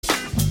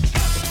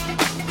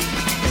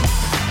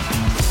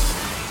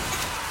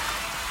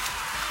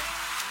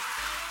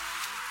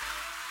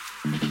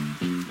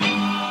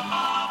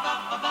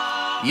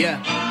Yeah.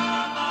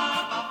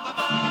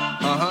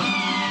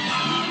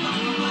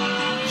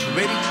 You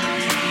ready?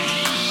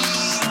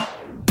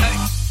 Hey.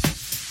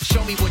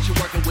 Show me what you're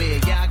working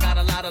with. Yeah, I got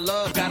a lot of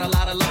love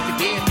to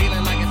give.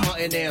 Feeling like it's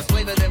hunting nails.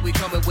 Flavor that we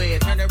coming with.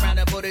 Turn around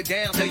and put it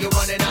down till you're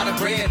running out of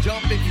bread.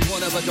 Jump if you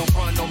wanna, but don't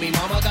front on me,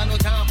 mama. Got no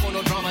time for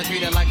no drama.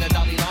 Treat it like the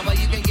Dalai Lama.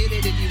 You can get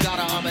it if you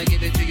gotta. I'ma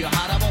give it to you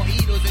hot. I'm on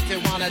Mojitos in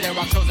Tirana. There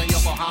are shows in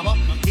Yokohama.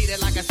 Heat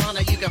it like a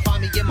sauna. You can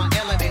find me in my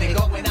element. And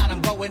going out, I'm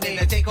going in.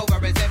 Take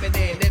over is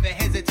eminent. Never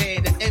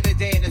hesitate. It's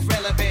evident. It's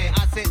relevant.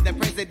 I sit the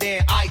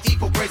president. I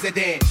equal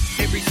president.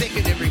 Every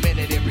second, every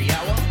minute, every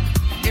hour.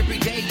 Every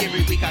day,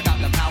 every week, I got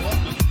the power.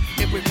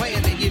 If we're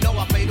playing, then you know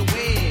I play to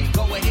win.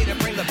 Go ahead and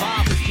bring the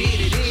vibe. Let's get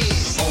it in.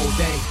 All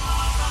day.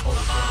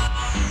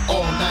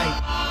 All night.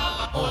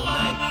 All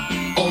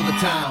night. All the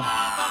time.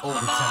 All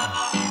the time.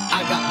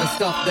 I got the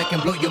stuff that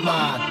can blow your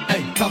mind.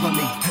 Hey, cover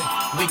me.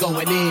 We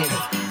going in.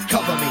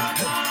 Cover me.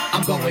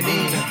 I'm going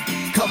in.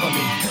 Cover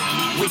me.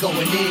 We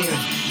going in.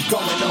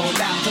 Going on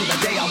down till the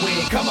day I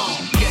win. Come on.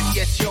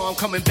 Yes, yo, I'm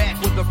coming back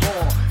with the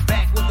raw.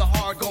 Back with the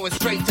hard, going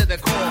straight to the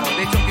core.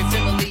 They took it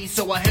simile,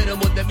 so I hit them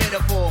with the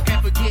metaphor.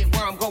 Can't forget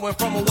where I'm going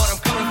from or what I'm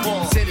coming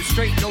for. Set it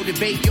straight, no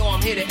debate, yo, I'm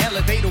here to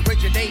elevate,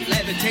 originate,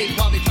 levitate,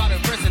 while they try to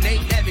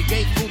impersonate,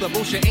 navigate through the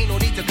bullshit, ain't no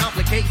need to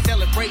complicate,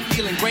 celebrate,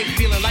 feeling great,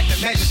 feeling like the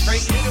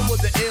magistrate. Hit them with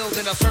the ill,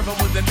 then I serve them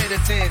with the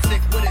medicine.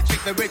 Sick with it,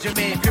 chick the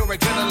regimen, pure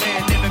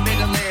adrenaline, never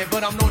middleland,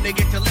 but I'm known to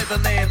get to live a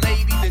land.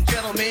 Ladies and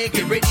gentlemen,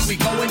 get ready, we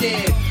going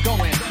in,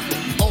 going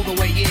all the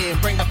way in.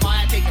 Bring the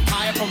fire, take it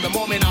higher from the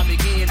moment I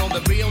begin. On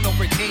the real, no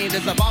pretend,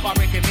 it's a vibe I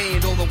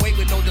recommend. All the way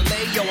with no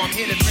delay, yo, I'm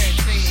here to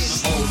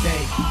transcend. All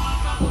day,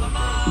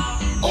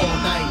 all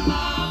night,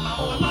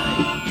 all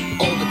night,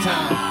 all the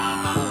time,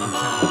 all the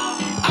time.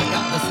 I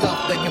got the stuff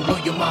that can blow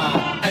your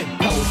mind. Hey,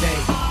 all day,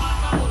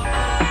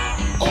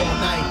 all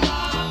night,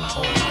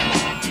 all the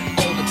time,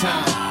 all the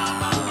time.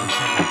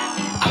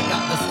 I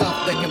got the stuff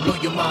that can blow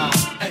your mind.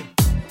 Hey.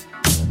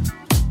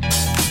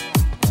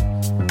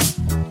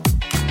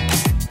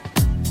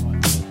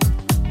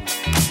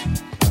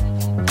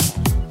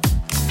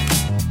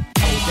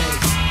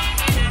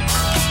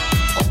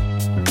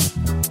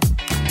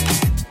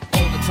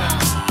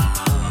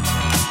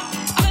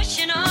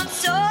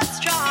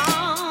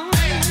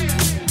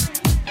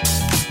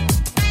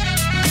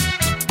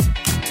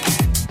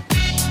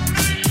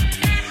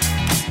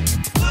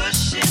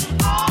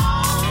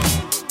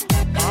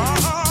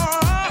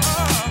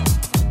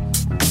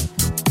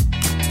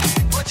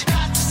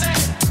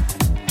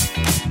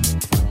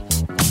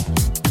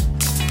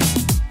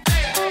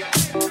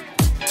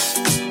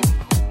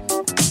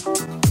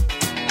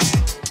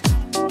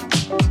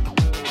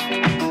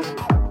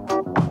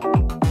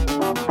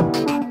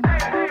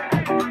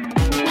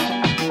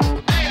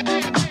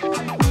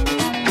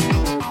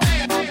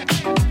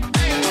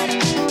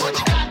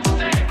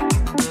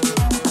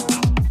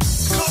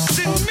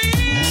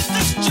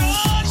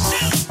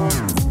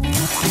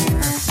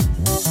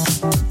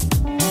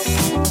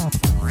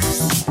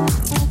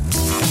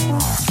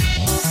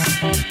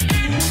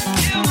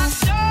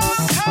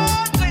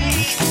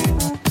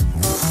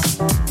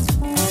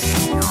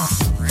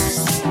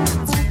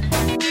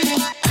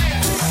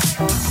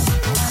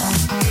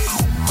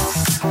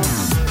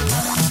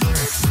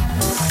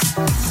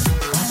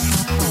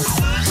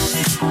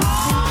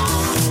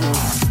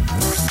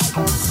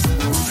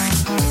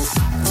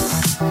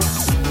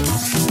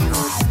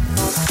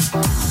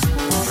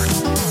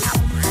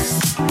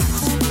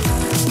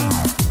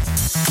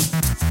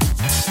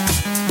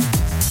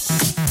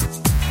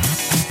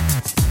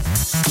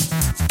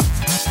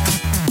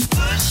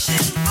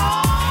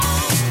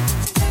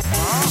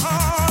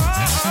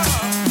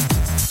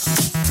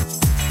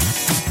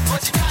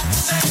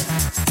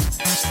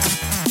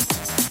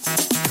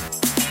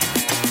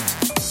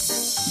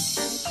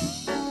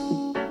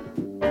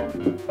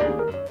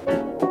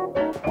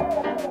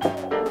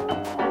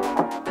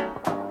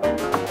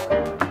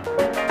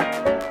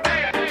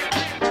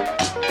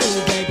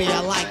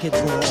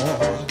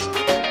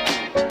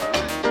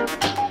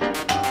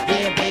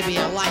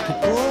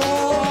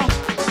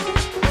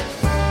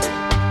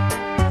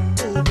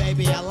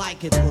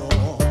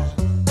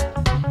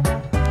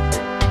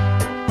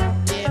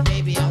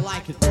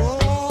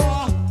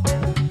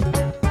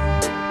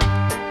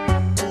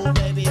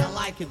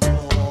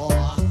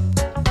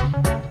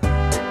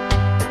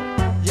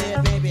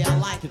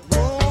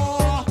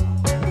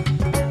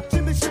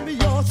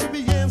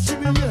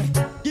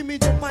 Give me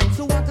the mic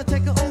so I can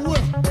take it away.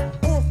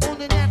 Off on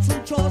the natural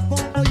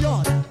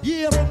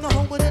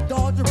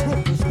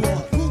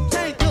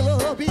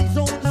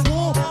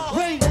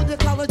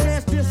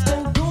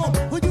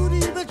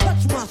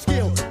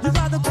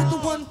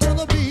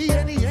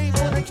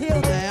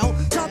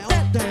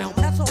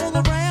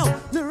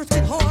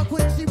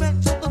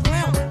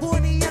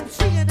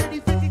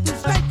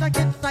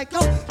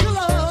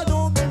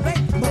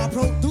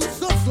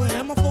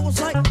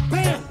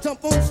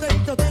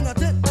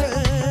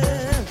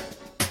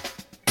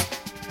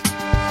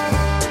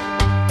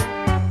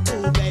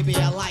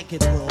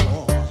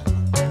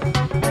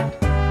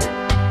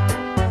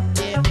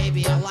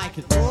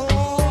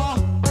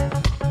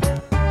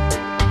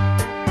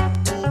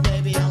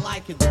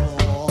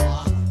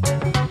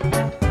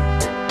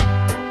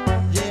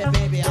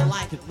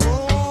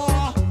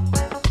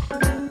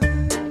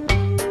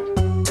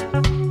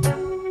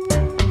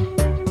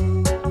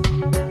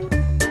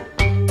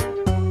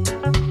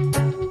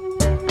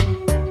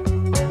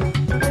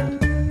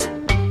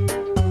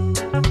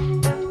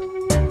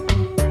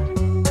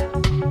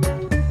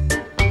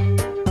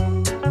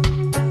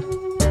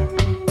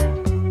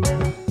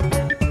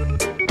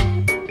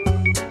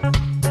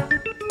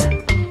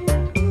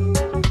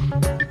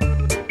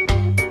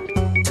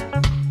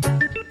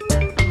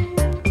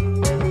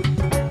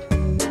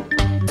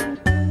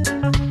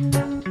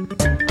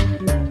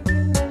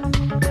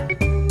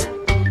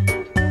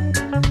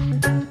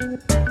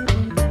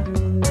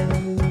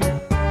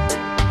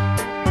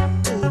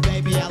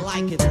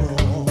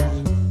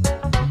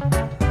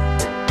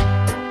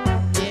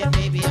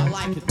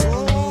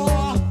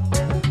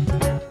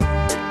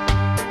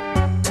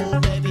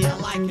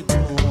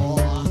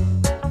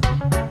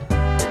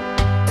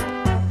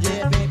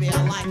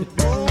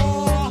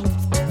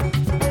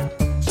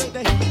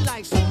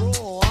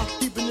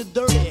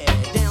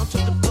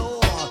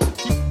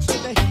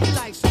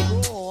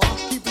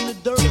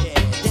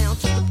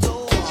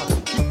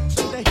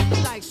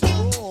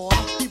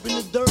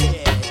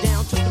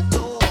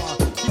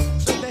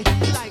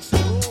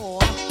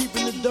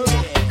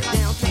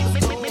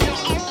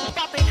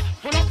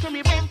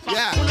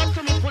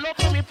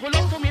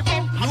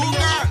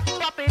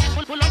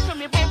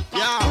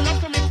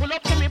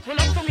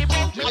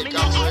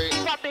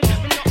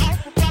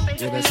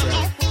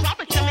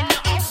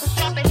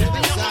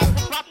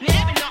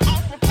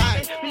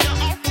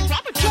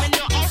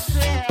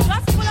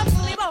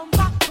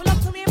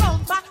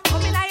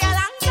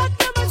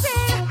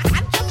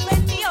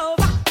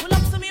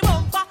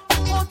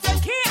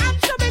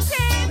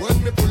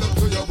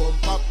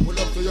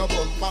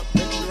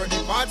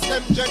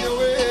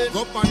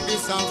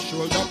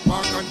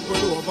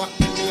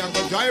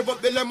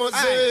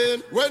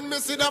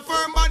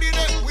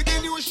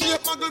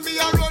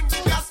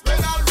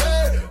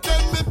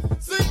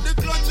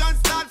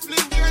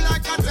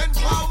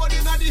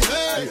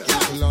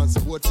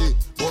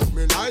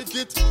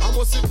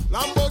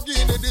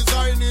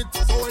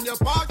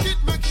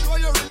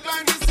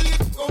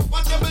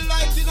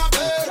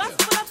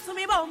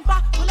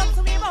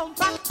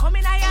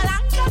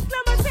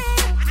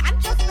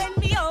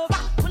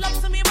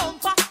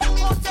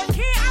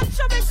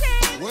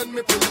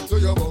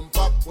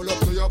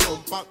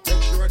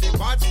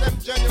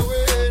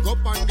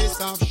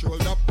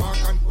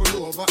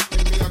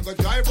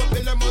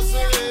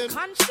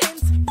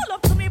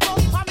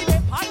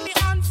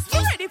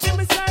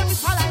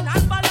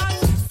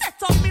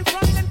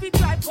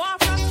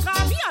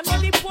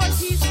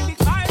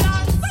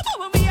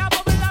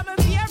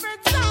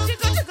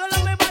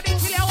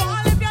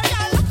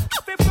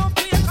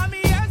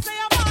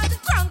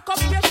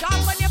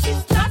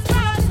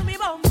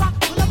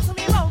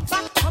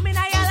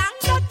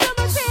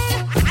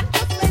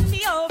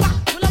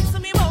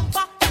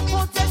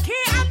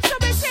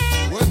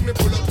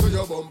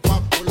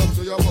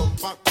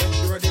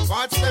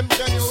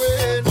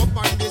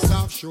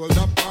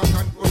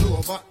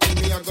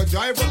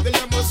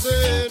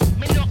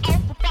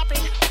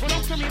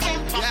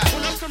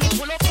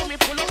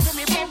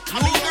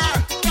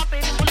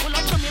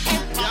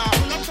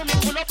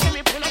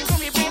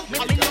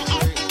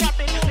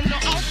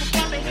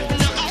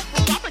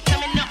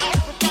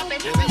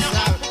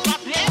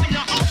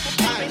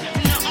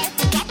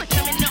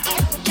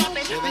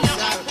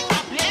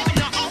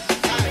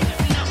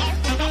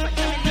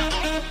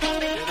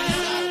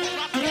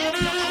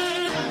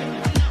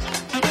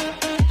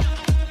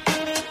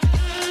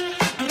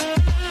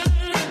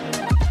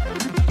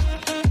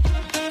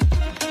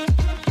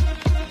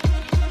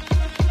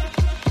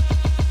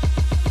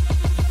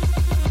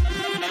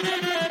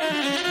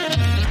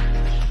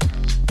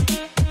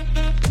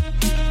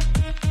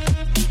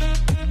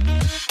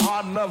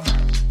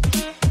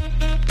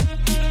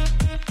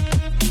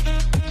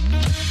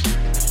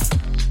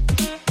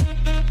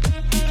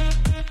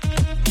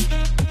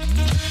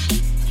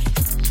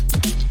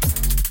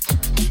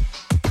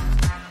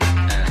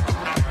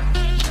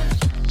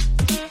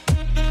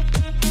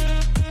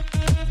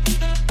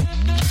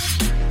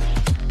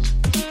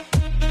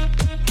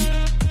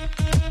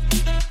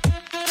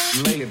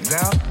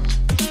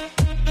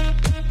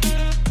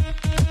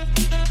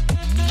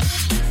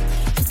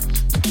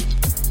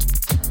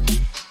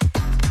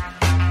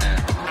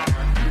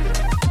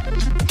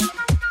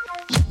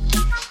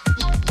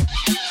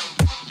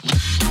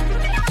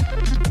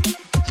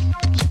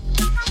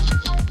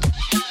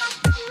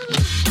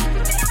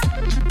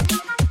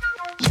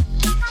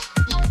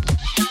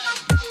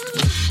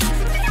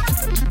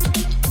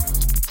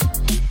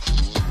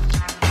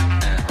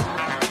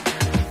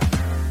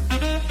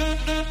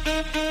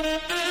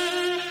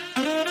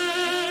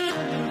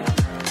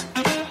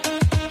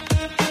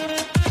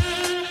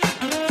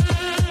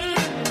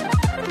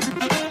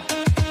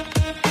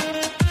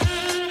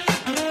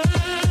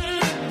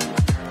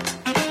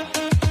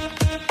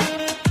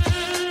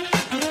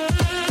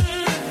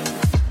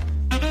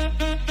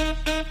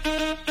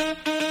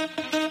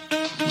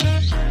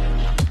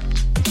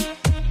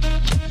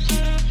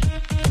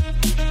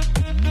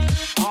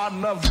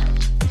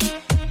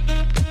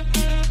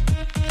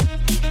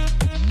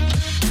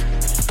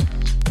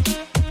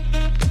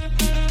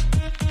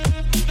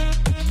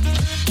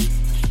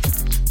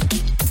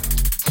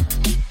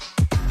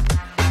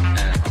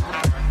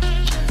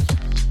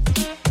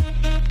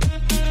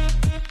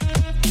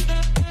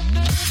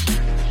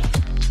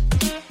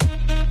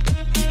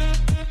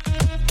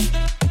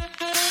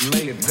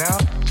get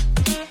down.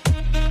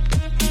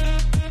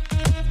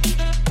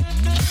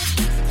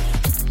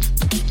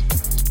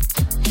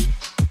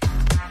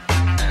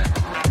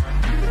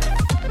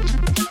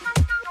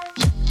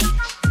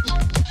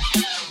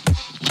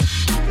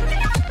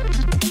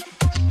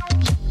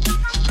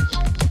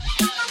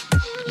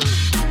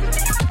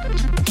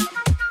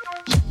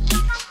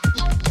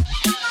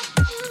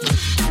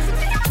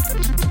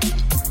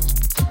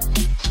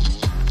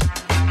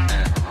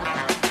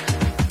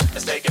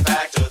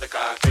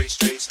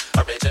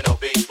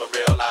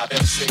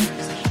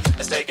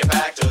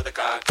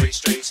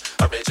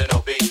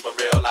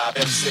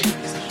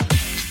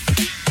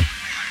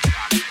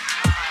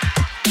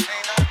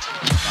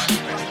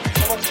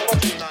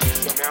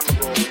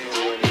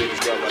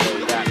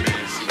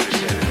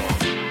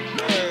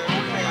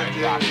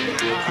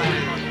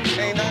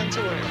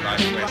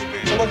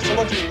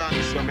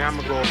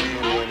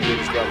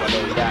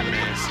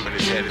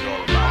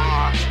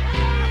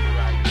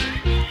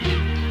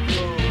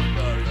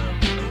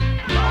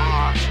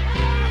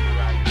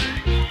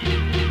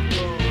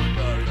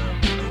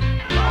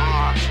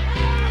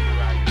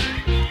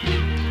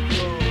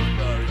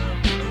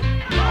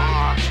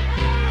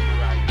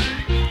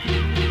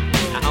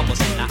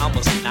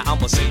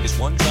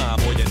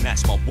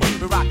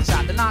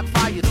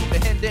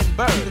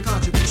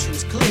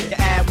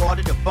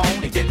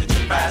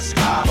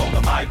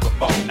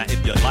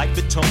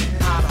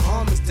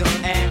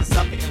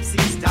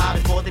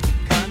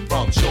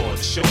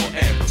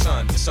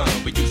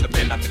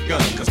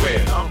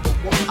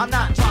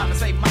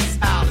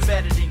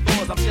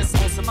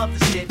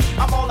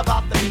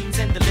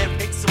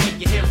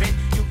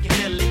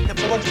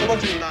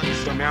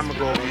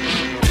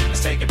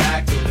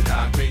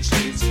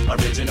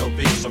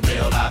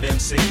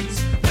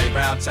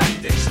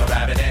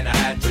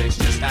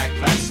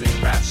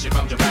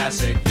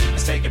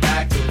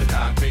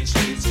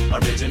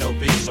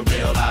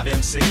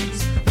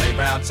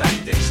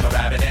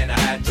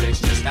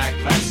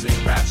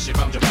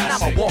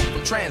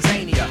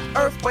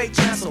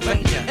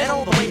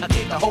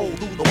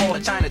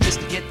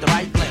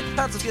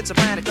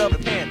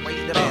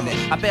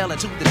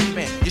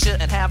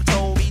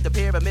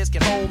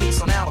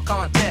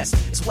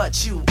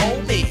 You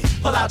owe me.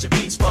 Pull out your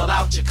beats, pull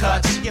out your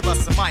cuts. Give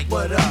us a mic,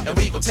 what up? And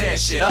we gon' tear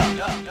shit up.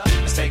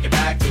 Let's take it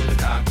back through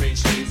the concrete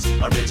streets.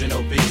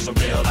 Original beats from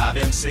real live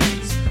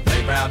MCs.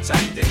 Playground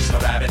tactics, a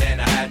rabbit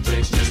and a hat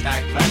tricks. Just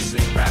act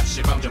classic, rap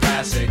shit from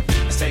Jurassic.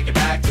 Let's take it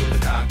back through the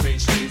concrete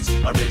streets.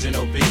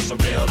 Original beats from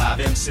real live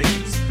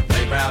MCs.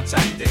 Playground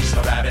tactics,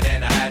 a rabbit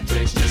and a hat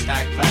tricks. Just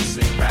act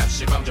classic, rap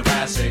shit from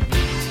Jurassic.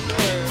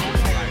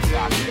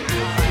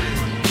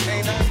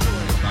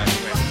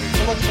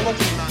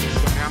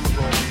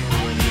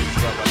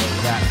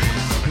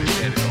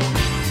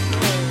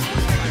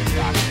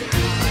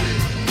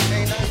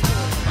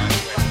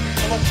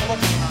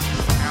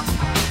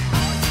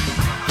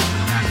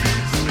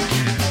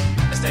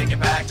 Let's take it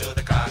back to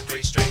the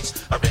concrete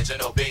streets.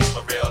 Original beats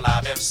for real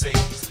live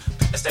MCs.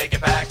 Let's take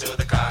it back to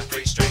the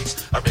concrete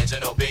streets.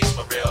 Original beats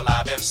for real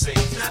live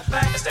MCs.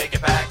 Let's take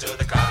it back to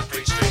the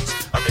concrete streets.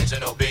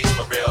 Original beats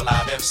for real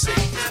live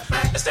MCs.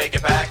 Let's take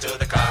it back to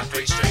the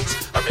concrete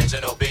streets.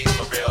 Original beats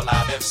for real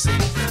live MCs.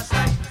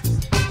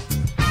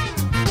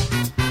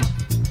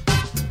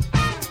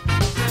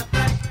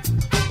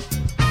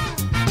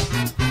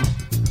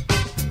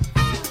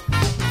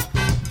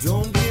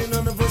 Don't be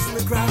another voice in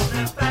the crowd.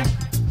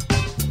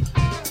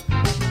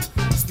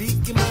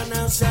 Speak your mind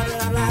now, shout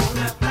it out loud.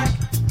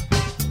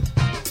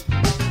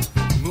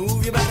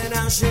 Move your body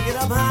now, shake it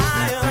up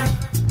higher.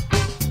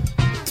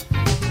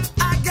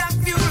 I got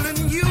fuel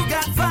and you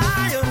got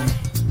fire.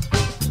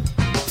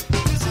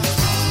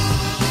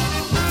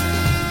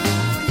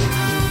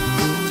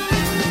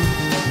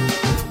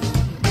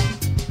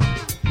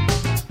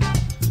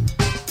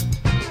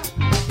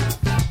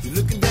 You're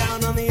looking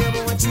down on the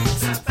other one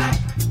cheeks.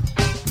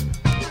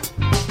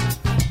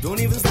 Don't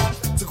even stop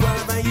to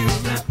qualify you.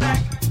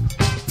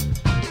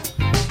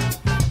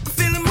 I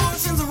feel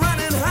emotions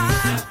running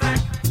high.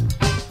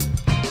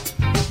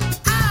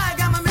 I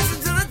got my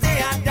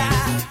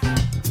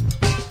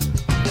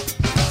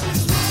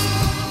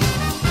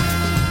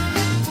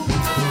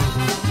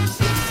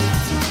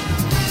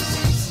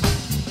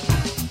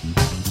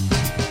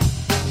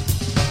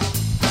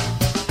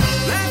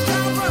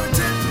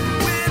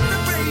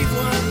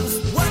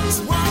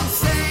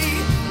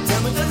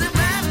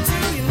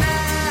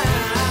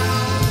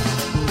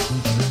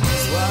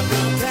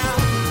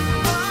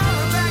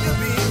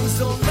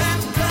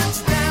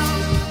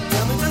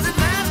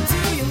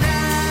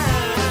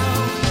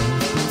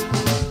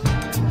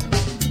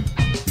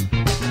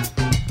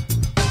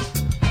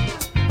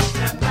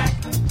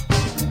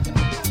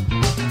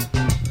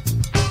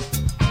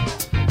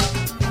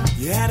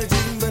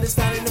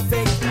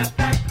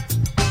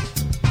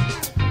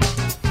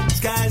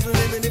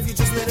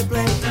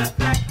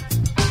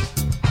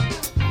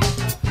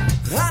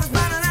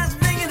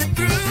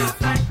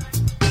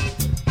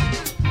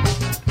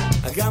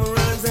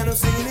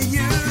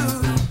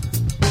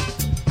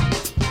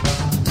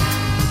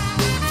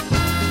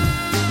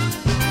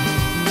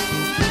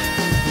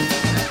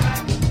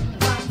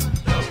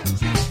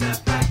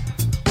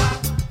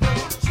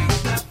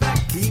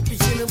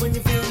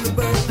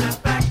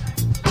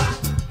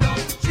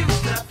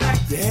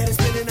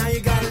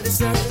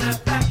say.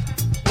 Snap back,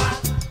 why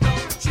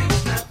don't you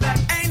snap back?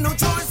 Ain't no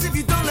choice if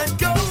you don't let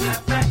go.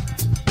 Snap back,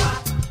 why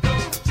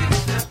don't you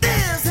snap back?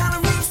 There's how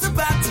the roof's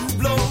about to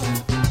blow.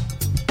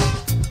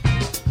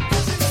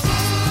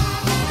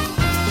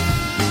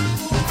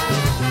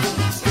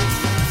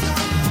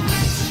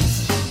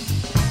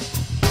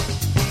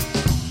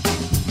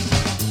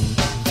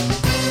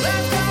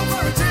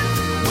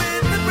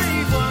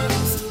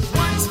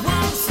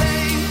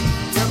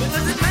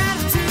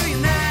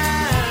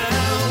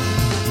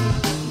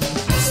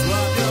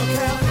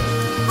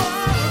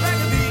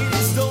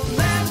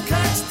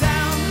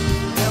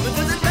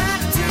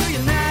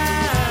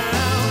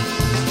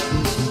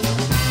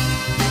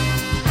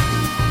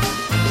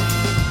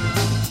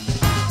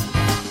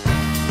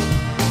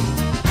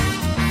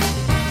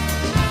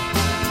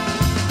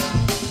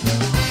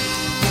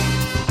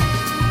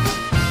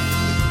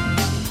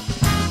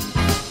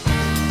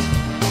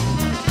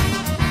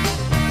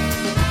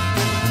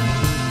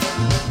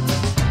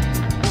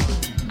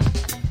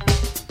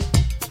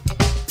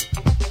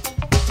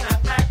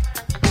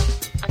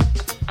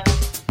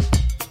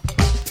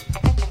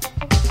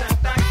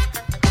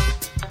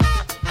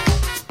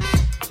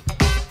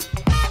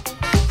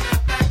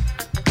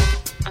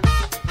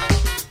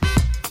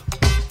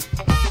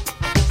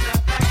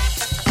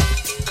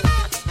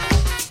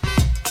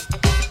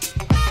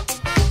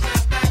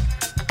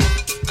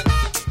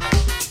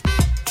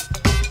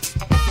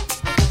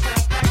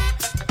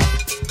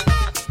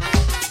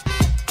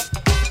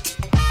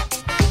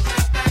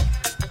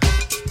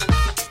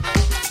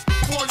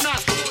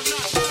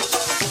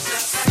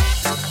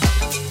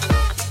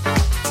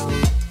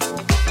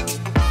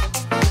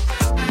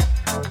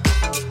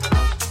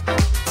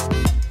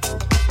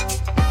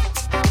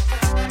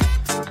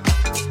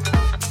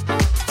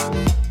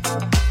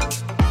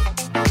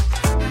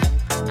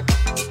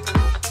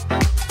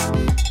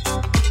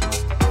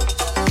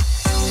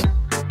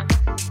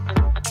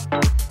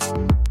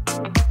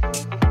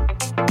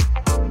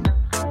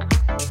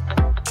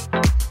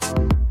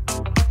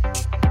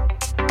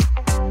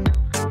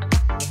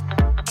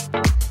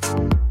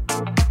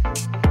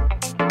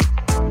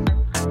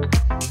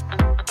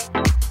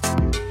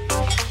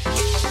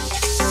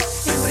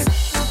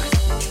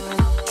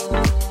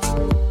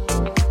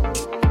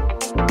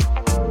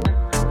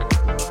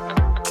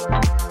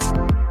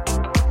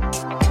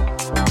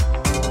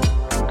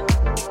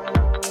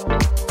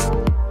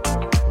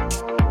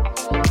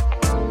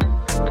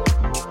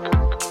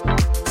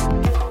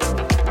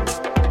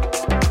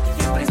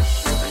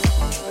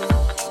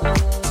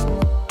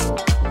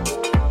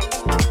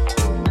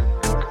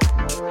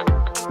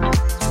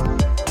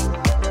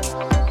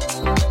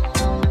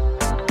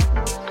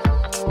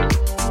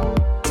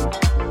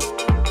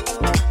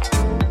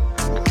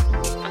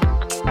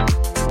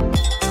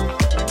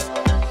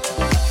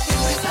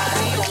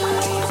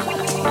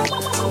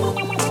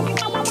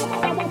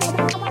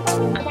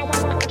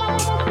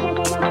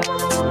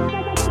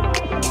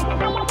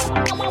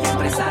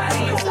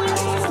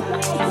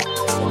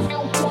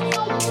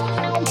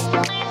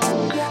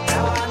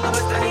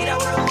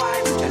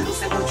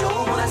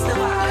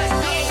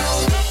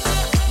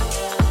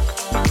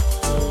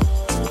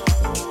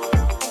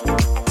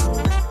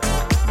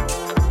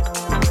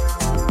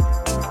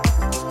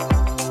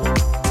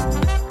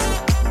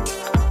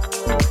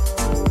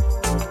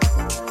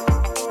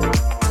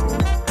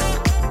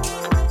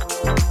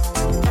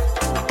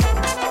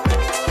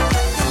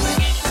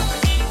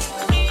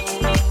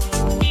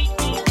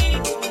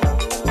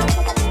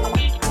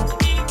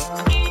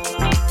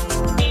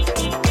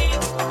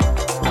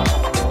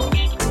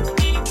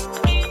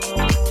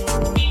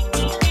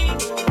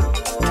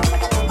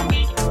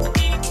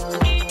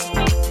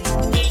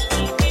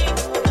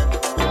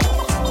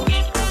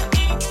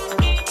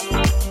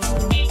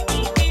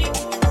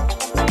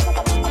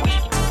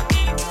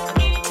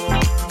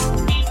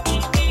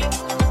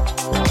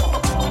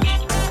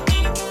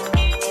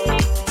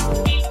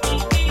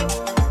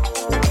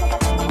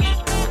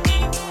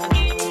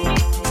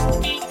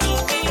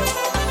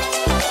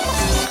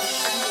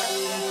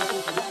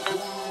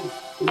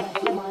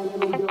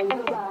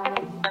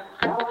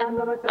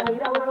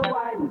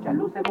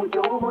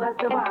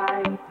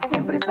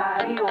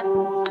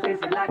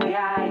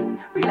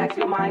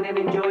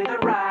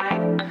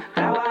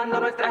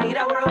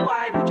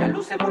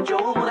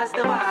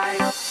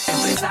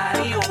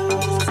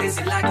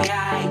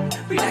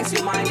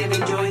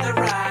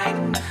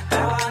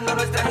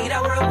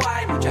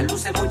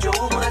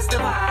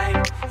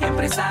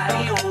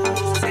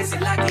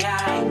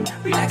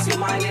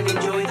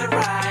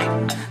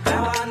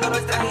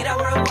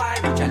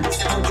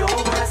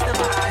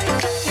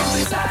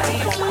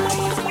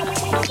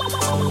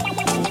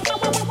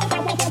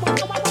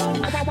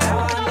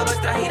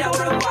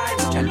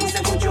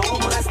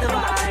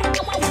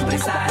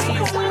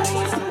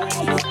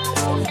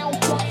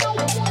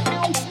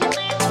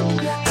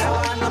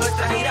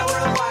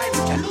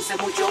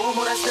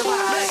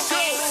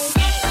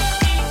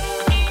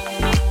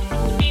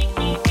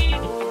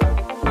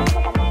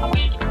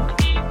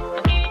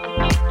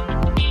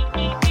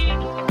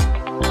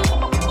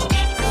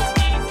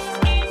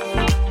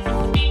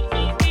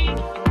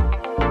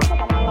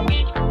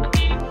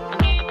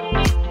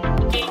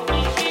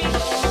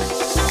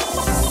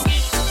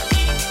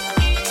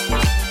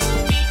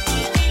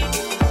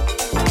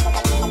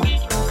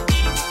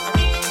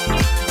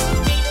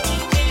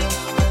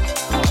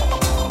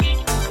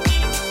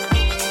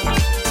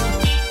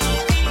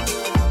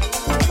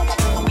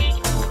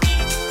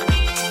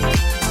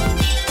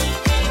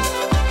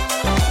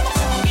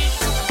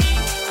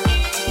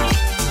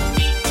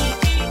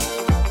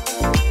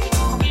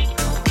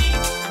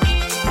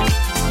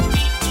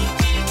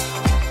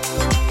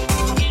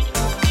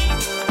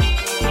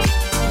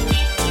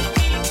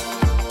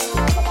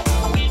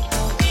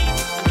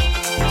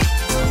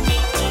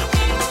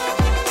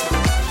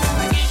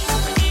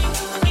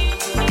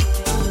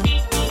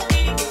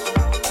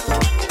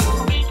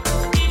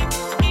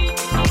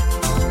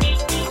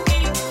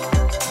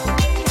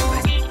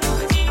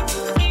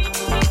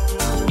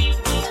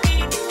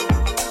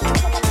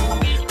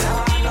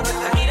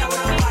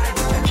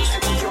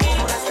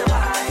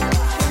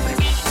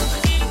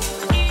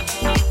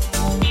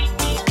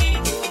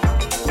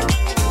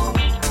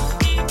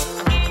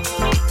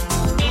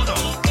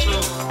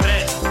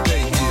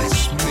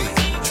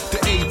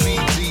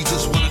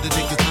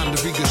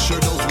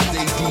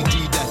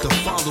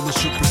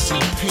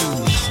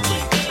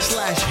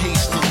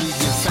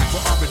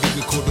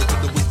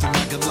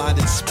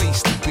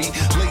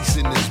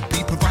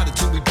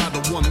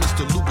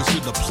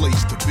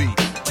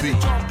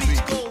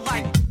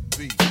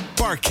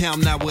 Start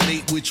count now at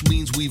 8, which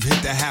means we've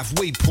hit the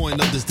halfway point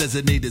of this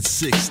designated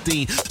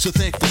 16. So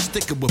thanks for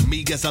sticking with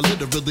me as I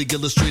literally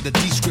illustrate a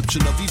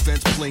description of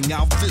events playing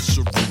out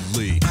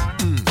viscerally.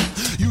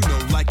 You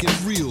know, like in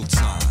real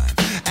time.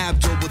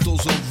 Abdo with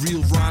those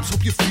unreal rhymes.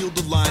 Hope you feel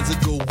the lines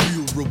that go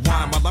real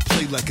rewind while I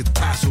play like it's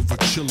Passover,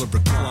 chill and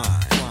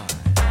recline.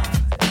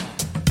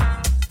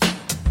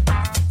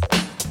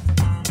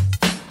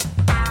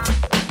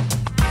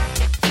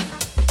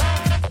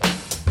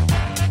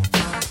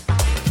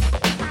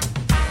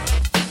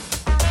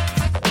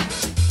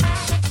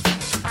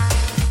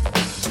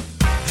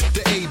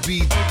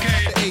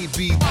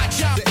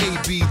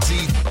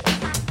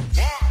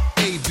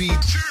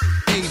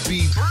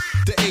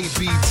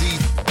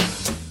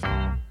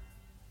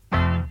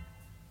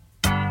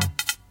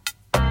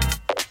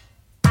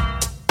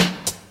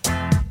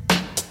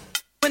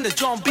 When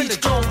the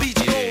drum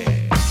beats, yeah.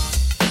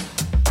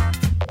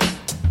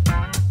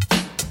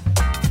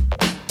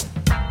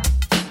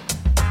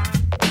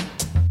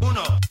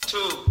 Uno,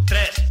 two,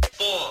 tres,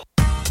 four.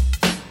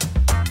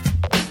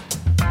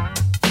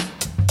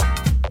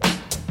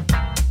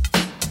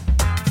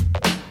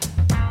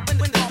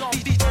 When the drum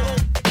beats,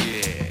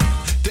 yeah.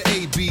 The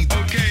A B,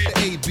 okay. The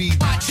A B,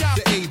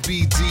 the A B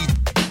D,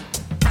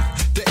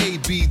 the A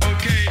B,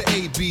 okay. The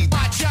A B,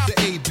 the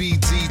A B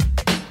D.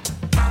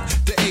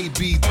 The A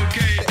B,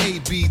 okay. The A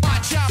B,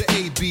 the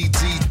A B D,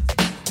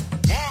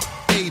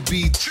 A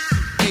B,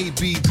 A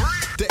B,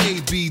 the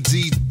A B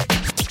D.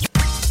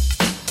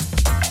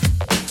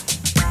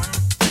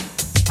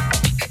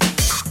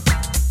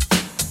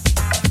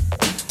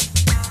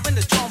 When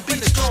the drum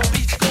beats go.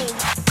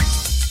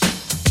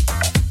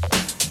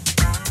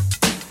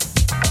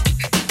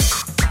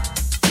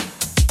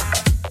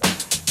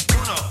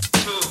 Uno,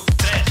 two,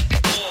 tres,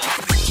 four.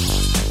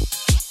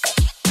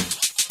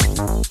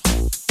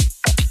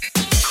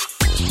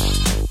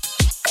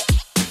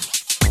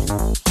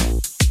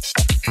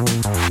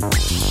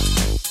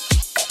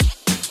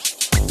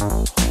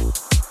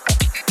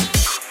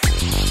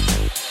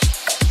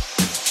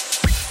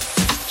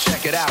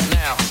 Check it out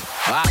now.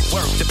 I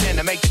work the pen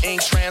to make the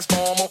ink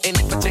transform on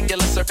any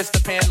particular surface the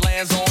pen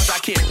lands on. I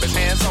keep his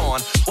hands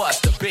on. What's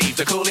the beat?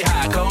 The coolie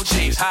high code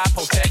G's,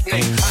 hypo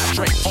technique.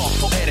 Hydrate off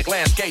poetic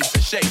landscapes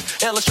and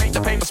shapes. Illustrate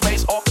the paper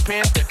space off the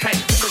pen that paint.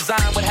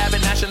 Design with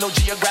having National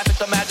Geographic,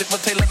 the magic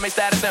with tailor-made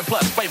status and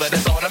plus flavor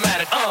that's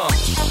automatic.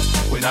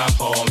 We're not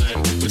falling.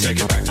 We take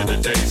it back to the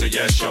days of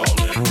yes,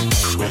 y'allin'.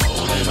 We're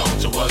holding on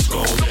to what's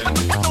golden.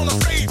 On the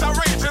stage, I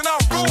rage and I'm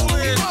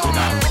rolling. We're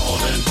not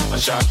falling. A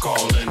shot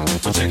calling.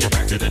 We take it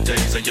back to the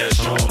days of yes,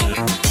 y'allin'.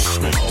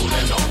 We're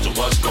holding on to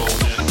what's golden.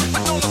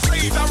 On the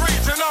stage, I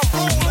rage and I'm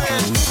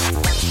rolling.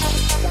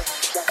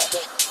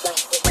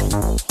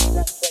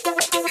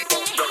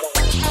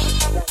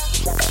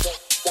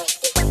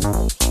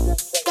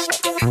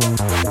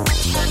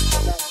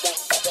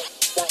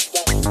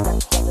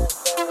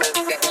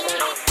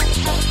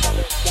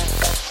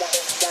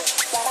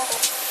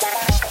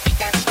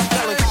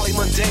 Melancholy,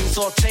 mundane,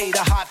 sauteed,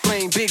 a hot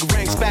flame, big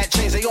rings, fat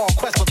chains, they all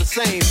quest for the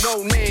same.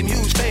 No name,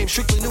 huge fame,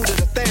 strictly new to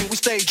the thing. We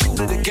stay true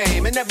to the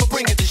game and never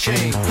bring it to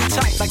shame. We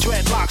tight like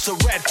dreadlocks, a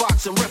red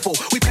fox and ripple.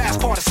 We pass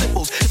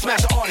participles and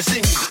smash the artist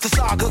in you. The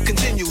saga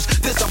continues.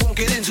 This I won't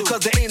get into,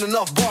 cause there ain't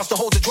enough bars to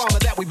hold the drama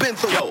that we've been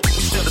through. Yo, we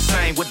still the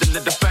same with a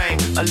little fame.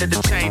 A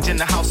little change in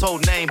the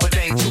household name, but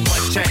ain't too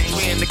much change.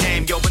 We in the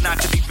game, yo, but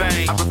not to be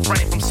vain. I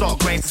refrain from salt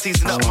grains to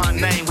season up my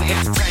name. We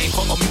entertain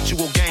for a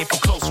mutual game from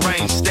close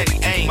range. Steady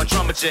aim, my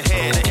drum at your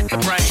head and hit the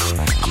brain.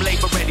 I'm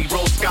labor ready,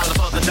 roll scholar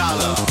for the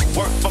dollar.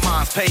 Work for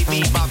mines, pay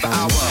me by the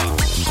hour.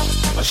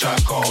 A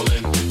shot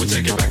calling. We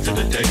take it back to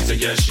the days of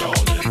yes,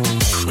 y'allin'.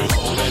 We're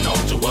holding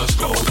on to what's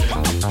golden.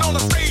 On the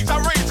stage, I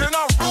rage and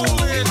I'm rolling.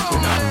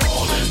 We're not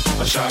falling.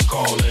 A shot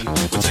calling.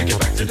 We take it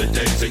back to the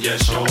days of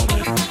yes, y'allin'.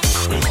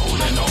 We're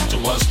holding on to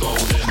what's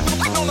golden.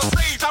 On the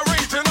stage, I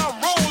rage and I'm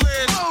rolling.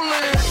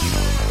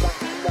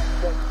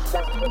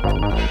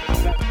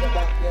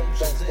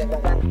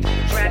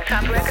 Rack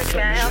Top Records, can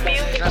I help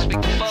you? Can I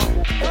speak to Bo?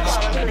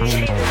 Please,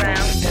 she's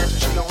around.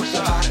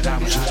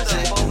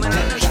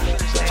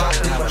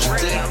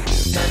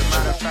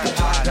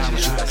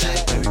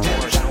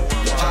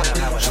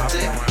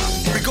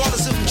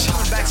 Regardless if I'm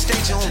chillin'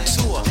 backstage or on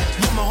tour,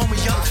 with my homie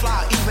Young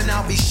Fly, even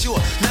I'll be sure.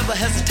 Never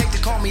hesitate to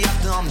call me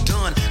after I'm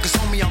done, cause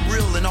homie I'm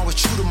real and always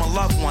true to my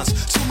loved ones.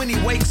 Too many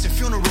wakes and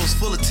funerals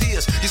full of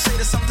tears. You say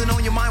there's something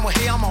on your mind, well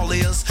hey, I'm all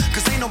ears.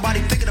 Cause ain't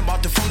nobody thinking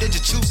about the food, they're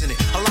just choosing it.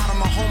 A lot of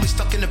my homies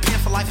stuck in the pen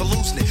for life of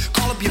losing it.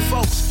 Call up your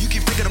folks, you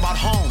keep thinking about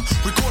home.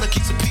 Recorder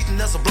keeps repeating,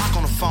 there's a block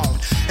on the phone.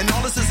 And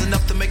all this is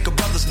enough to make a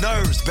brother's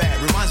nerves bad.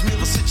 Reminds me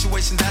of a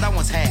situation that I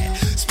once had.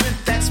 Spent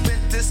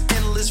this,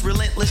 endless,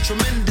 relentless,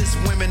 tremendous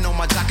women on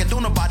my jock and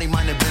don't nobody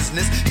mind their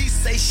business. He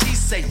say, she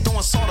say,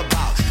 throwing salt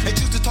about. They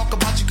choose to talk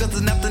about you cause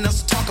there's nothing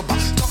else to talk about.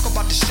 Talk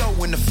about the show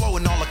and the flow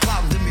and all the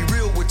clout. And then be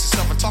real with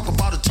yourself and talk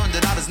about it turned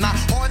it out. It's not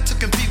hard to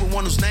compete with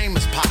one whose name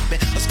is poppin'.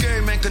 A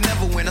scary man could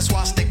never win, that's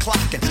why I stay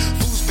clocking.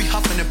 Fools be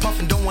huffing and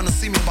puffing, don't wanna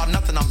see me about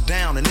nothing, I'm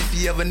down. And if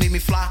you ever need me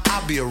fly,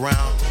 I'll be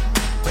around.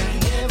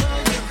 Whenever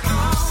you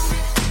call,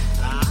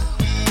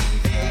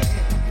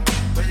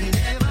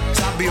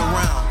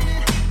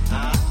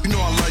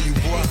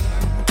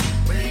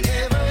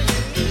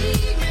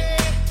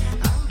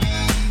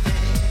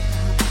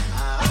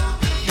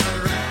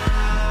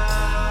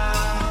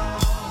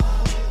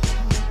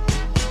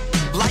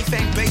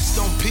 based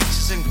on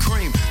peaches and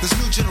cream. This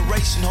new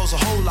generation holds a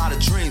whole lot of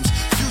dreams.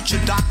 Future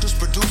doctors,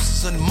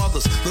 producers, and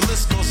mothers. The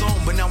list goes on,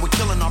 but now we're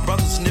killing our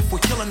brothers. And if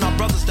we're killing our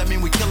brothers, that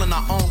means we're killing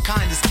our own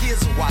kind. As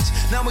kids will watch,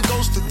 now it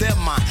goes through their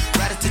mind.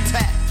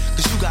 Rat-a-tat-tat,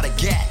 cause you got a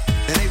gat,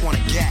 and they want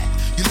a gat.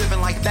 You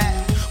living like that?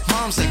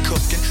 Mom's ain't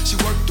cooking, she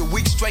worked a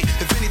week straight.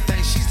 If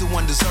anything, she's the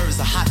one deserves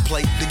a hot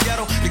plate. The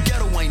ghetto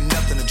ain't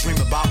nothing to dream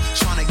about.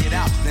 Trying to get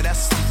out, now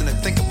that's something to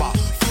think about.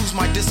 Fools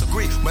might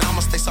disagree, but I'ma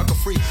stay sucker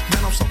free.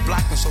 Man, I'm so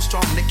black and so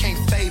strong, they can't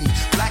fade me.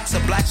 Black's a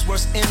black's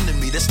worst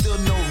enemy, there's still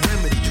no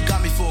remedy. You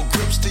got me for a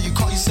grip, still you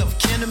call yourself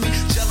kin to me?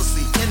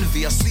 Jealousy,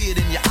 envy, I see it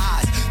in your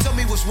eyes. Tell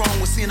me what's wrong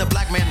with seeing a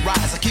black man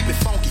rise. I keep it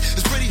funky,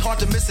 it's pretty hard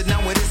to miss it. Now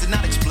it is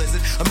not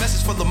explicit. A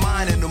message for the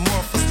mind and the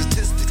moral for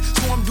statistics.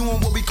 So I'm doing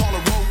what we call a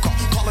roll call,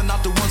 calling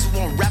out the ones who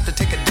want rap to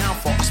take a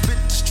downfall. I spit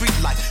the street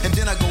life, and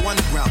then I go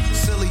underground.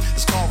 Silly,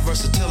 it's called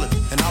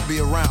versatility, and I'll be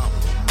around.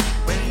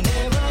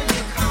 Whenever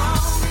you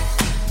call me,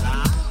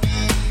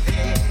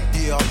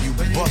 yeah, all you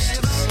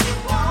busters.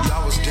 Yeah, I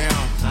was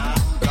down,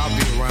 but I'll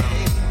be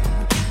around.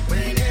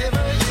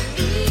 Whenever you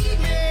need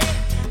me,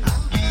 I'll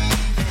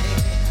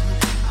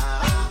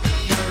be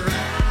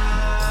around.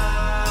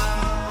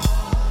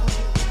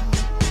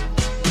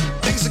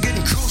 Things are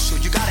getting crucial,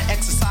 you gotta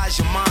exercise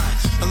your mind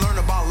and learn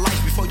about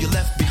life before you're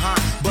left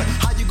behind. But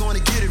how you gonna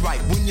get it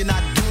right when you're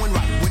not doing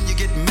right? When you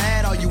get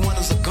mad, all you want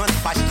is a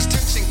gunfight. Cause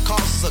tension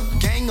causes a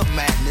gang of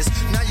madness.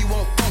 Now you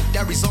won't funk,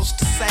 that results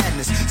to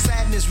sadness.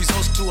 Sadness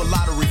results to a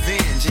lot of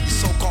revenge. And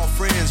your so-called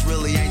friends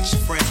really ain't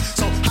your friends.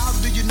 So how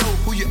do you know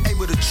who you're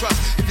able to trust?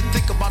 If you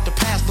think about the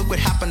past, look what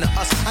happened to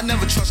us. I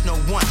never trust no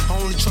one, I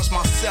only trust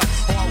myself.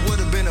 Or I would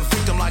have been a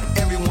victim like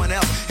everyone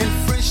else. In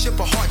friendship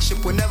or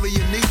hardship, whenever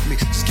you need me,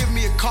 just give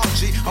me a call,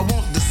 G, I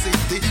won't deceive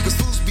thee. Cause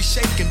fools be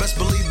shaking, best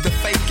believe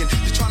they're faking.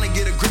 You're trying to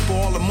get a grip of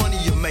all the money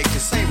you're making.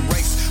 Same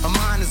race, a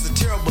mind is a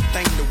terrible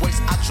thing to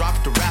waste. I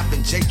drop the rap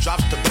and Jay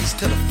drops the bass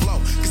to the flow.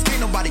 Cause can't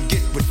nobody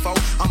get with foe.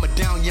 I'm a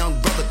down young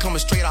brother coming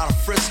straight out of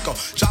Frisco,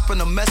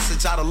 dropping a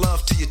message out of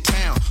love to your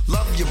town.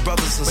 Love your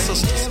brothers and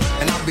sisters,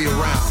 and I'll be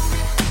around.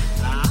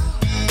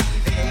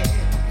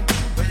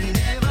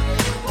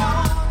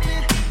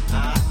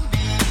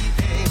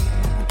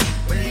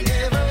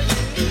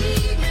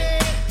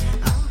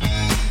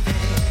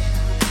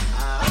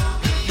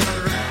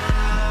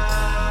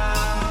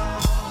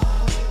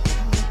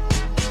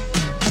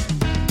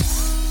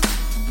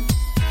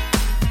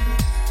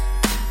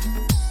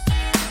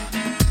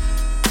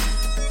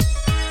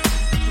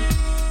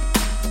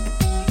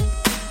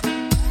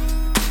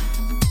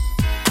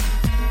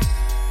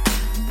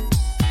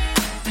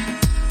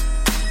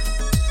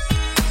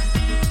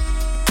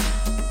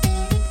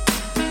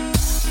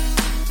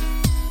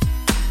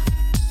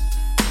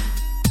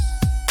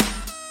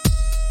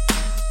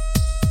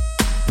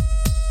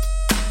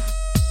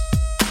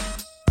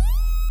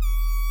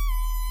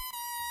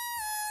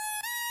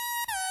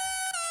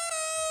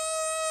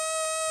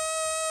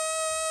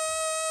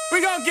 We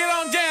gonna get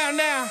on down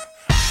now.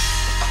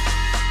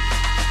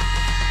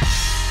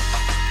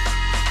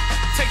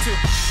 Take two.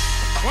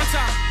 One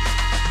time.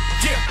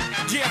 Yeah,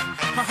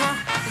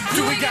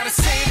 Do we gotta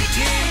say it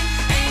again?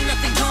 Ain't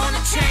nothing gonna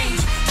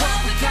change.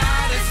 What we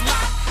got is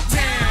locked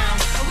down.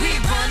 We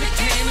run the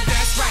game, and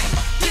that's right.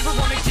 People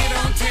wanna get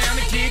on down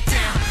and get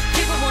down.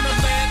 People wanna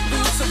let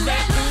loose, cause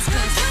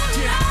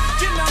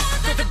you know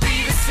that the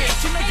beat is sick.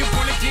 You know you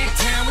wanna get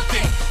down with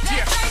it.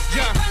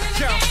 Yo,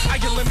 I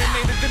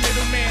eliminated the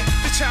middleman.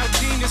 The child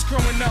genius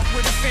growing up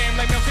with a fam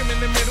like Malcolm in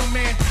the middle,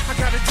 man. I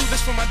gotta do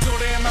this for my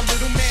daughter and my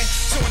little man.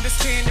 So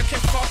understand, you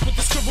can't fuck with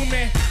the scribble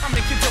man. I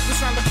make it dope, this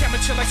round look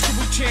amateur like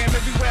Scribble Jam.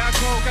 Everywhere I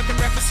go, got the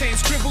rappers saying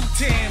scribble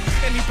damn.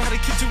 Anybody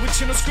can do it,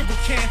 you know Scribble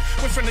can.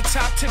 Went from the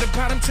top to the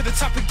bottom to the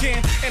top again.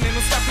 And ain't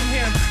no stopping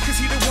him, cause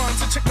he the one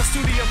to check my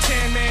studio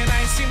 10, man.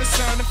 I ain't seen the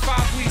sun in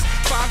 5 weeks.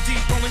 5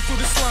 deep, rolling through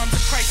the slums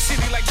of Christ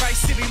City like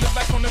Vice City, look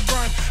like on the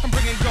run. I'm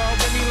bringing God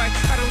with me like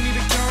I don't need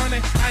a gun.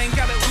 And I ain't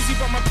got a Uzi,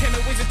 but my pen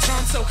always a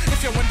ton. So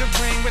if you're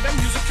wondering where that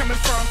music coming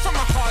from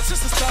my heart,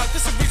 just to start,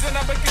 this is the reason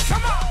I make it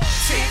come on.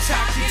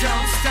 Tick-tock, you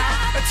don't stop.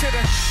 To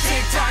the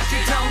tick-tock, you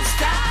don't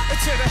stop.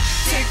 To the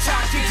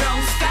tick-tock, you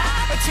don't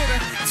stop. To the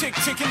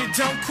tick-tick and you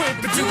don't quit.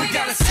 But do we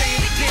gotta say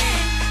it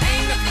again?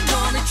 Ain't nothing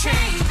gonna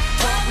change.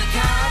 What we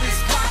got is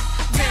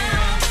locked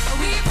down.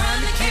 We run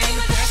the game,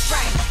 that's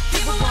right.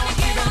 People wanna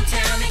get on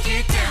down and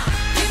get down.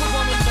 People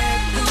wanna let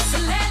loose,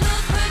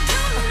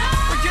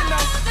 but you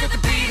know that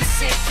the beat is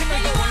sick. You know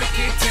you wanna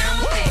get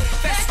down with it.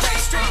 That's right,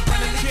 straight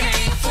running the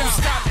game. Full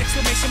stop,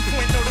 exclamation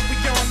point, know that we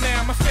on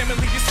now. My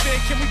family is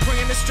thick and we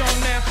bringing it strong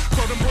now.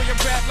 Golden boy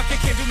and rap like I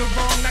can't do no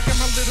wrong. I got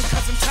my little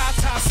cousin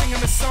Tata singing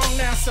the song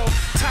now. So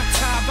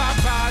ta-ta,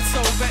 bye-bye, it's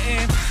over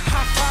and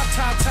high-five,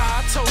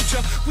 ta-ta. I told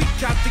ya, we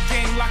got the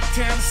game locked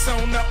down,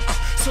 sewn up.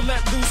 So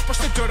let loose,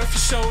 brush the dirt off your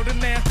shoulder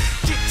now.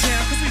 Get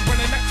down, cause we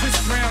running that Chris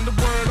Brown. The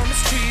word on the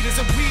street is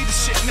a we the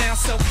shit now.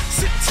 So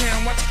sit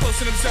down, watch close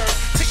and observe.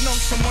 Take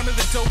notes from one of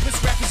the dopest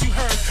rappers you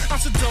heard.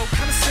 I'm so dope,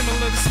 kinda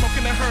similar to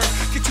smoking a herb.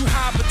 Get you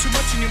high, but too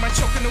much and you might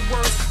choke in the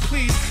words.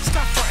 Please,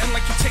 stop fronting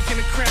like you're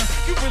taking a crown.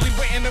 You really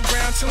waiting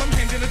around till I'm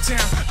handing it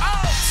down.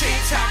 Oh,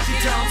 tick-tock,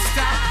 you don't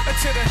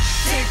To the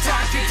tick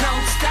tock, you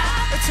don't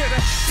stop. To the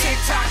tick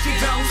tock, you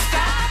don't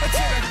stop. To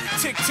the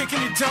tick tick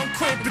and you don't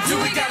quit. But do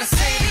we gotta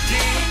say it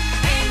again?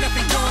 Ain't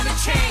nothing gonna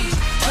change.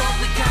 What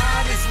we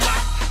got is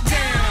locked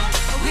down.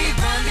 We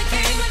run the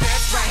game,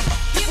 that's right.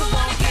 People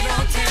wanna get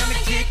on down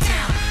and get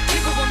down.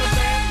 People wanna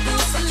let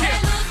loose and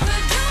let loose,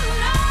 but you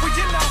know. Well,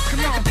 you know,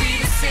 come on, beat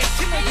is sick.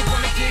 You know you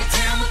wanna get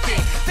down with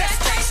it. That's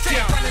right,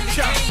 straight running the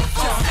game.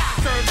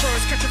 Third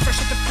verse, catch it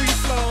fresh at the free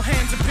flow.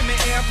 Hands up in the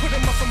air, put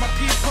them up on my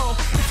people.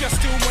 If y'all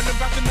still wondering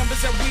about the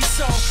numbers that we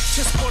sold,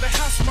 just bought a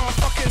house,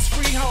 motherfucker, it's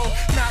freehold.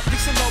 Not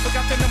leasing low, but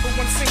got the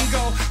 #1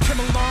 single. Came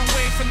a long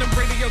way from the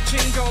radio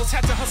jingles.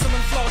 Had to hustle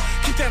and flow,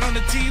 keep that on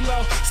the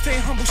D-low.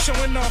 Staying humble,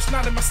 showing off,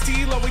 not in my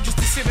stilo. We used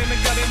to sit in the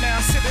gutter, now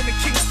sit in the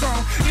king's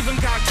throne. Even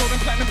got golden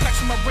platinum plaques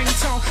for my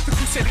ringtone. The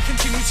crusade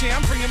continues, yeah,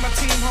 I'm bringing my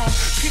team home.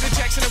 Peter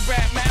Jackson, a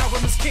rap, my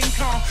album is King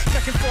Kong.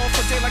 Back and forth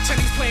for day like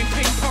Chinese playing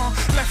ping pong.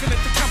 Laughing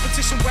at the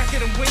competition,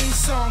 whacking and wing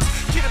songs.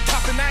 Get it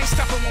poppin', I ain't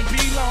stopping, won't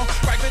be long.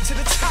 Right back to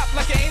the top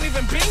like I ain't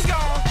even been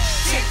gone.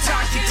 Tick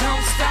tock, you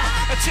don't stop.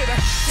 To the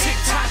tick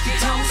tock, you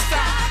don't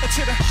stop.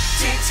 To the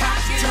tick tock,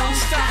 you don't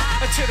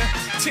stop. To the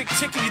tick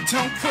tick and you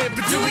don't quit.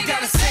 But do we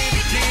gotta say it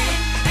again?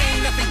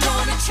 Ain't nothing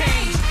gonna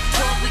change.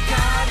 What we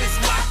got is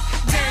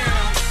locked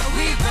down.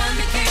 We run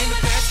the game,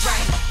 but that's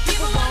right.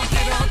 People wanna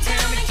get on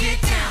down and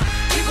get down.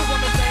 People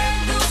wanna let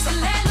loose and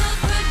let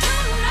loose, but you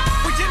know.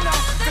 Well, you know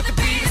that the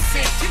beat is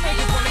sick. You know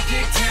you wanna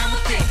get down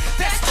with it.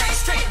 That's right,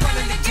 straight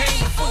running the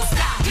game, full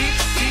stop. Get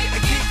down.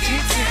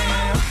 Get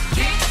down.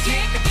 Get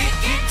down.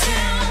 Get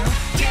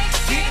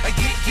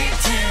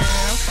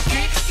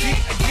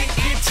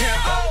down.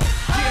 Oh,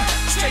 yeah,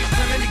 straight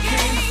running the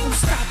game, full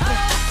stop.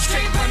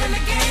 Straight running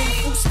the game,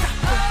 full stop.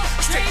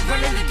 Straight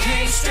running the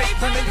game, straight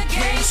running the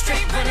game,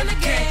 straight running the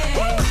game.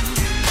 Woo!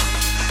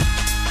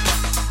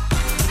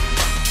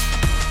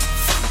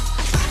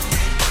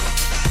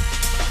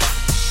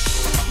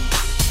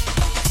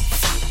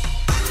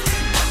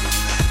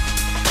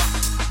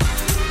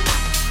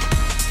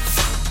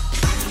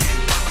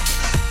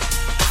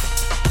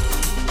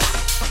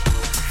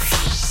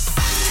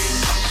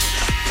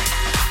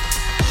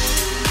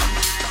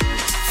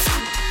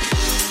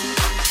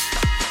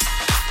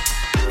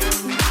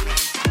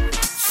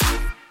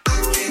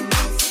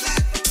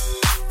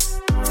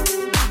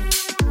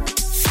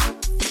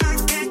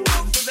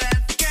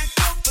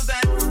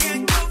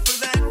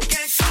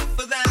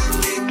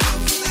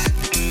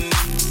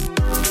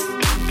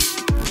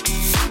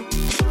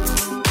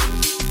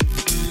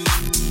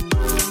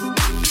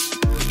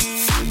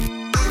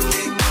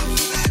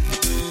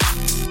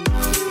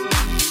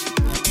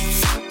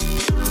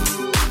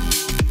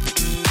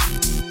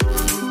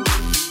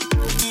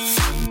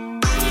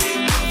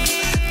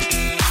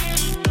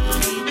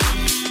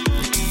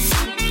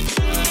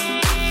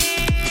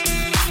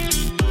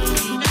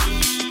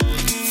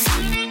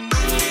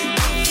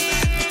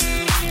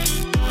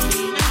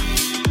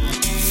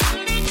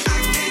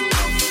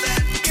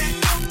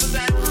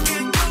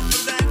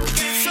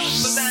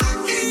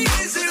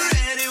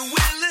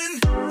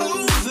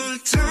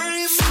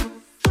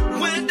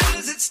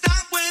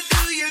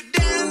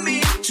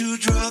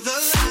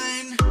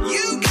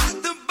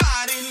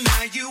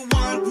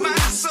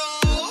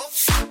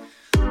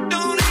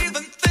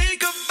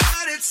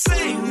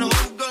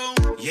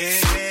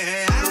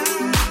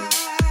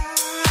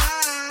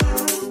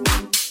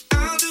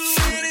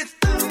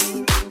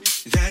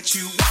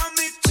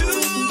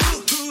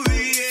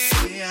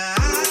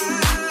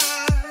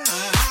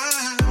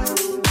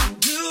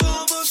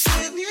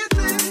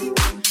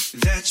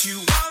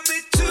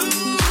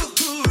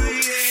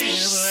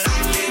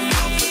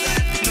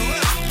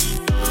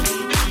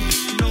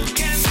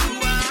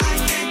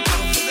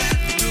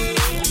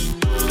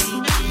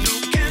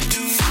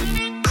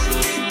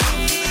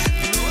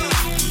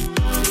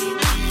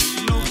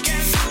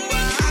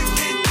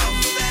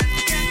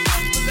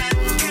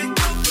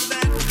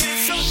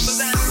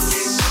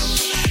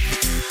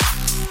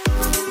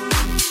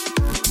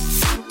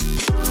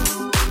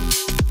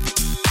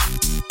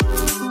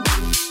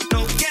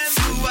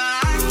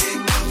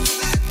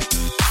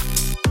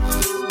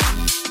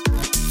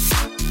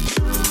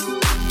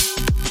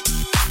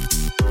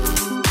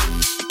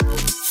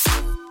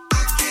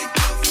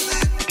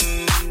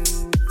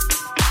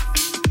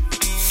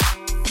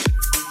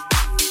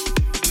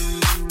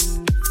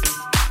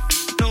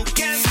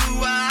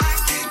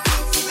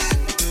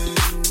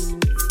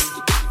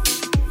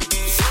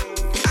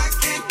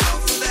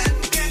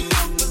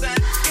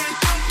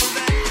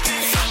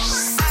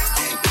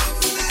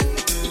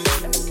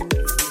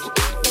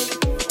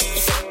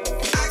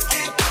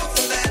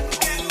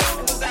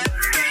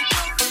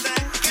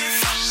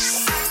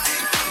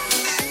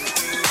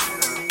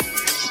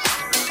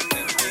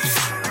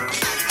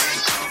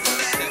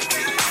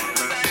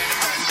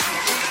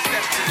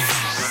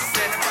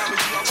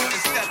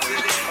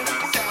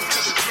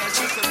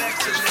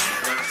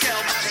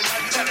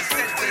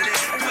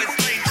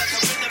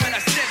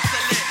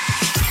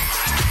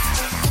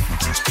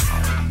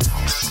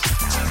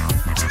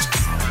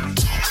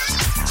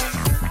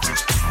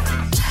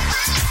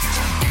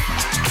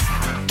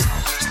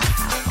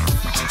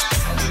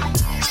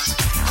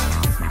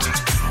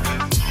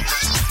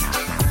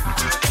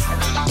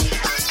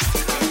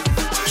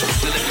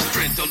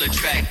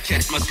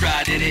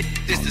 did it.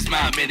 This is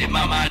my minute,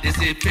 my mind is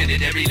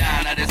infinite. Every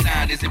line I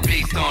design isn't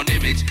based on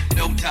image.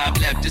 No time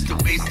left just to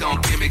waste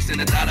on gimmicks. And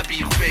the thought of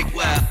being fake,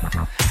 well,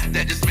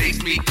 that just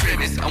makes me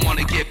grimace. I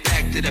wanna get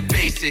back to the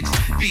basics.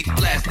 Beats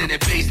blasting in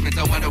basements.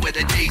 I wonder where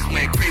the days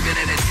went. Craving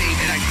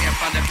entertainment, I can't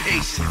find the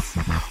patience.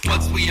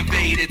 Once we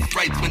invade, it's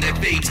right when that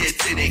fade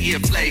hits in the ear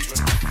flavor.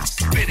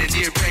 Spitting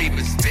ear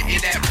ravers,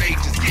 spitting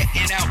outrageous,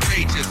 getting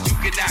outrageous. You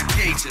cannot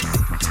cage us.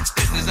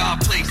 This is our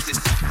places.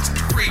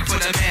 Free for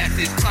the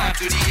masses, climb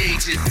through the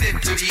ages, sit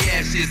through the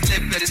ashes,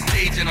 live at the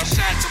stage and I'll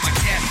shine to my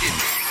casket.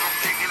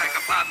 Take it like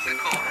a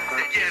popsicle.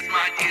 Said yeah, it's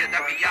my year,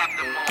 that be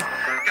optimal.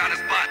 Got a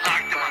spot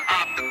locked in my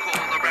optical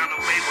around the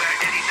way where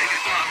anything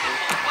is possible.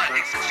 But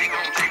she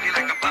gon' take it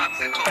like a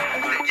popsicle.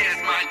 Said yeah,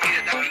 it's my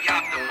year, that be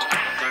optimal.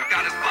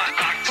 Got a spot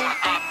locked in my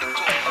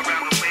optical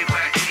around the way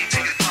where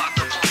anything is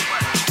possible.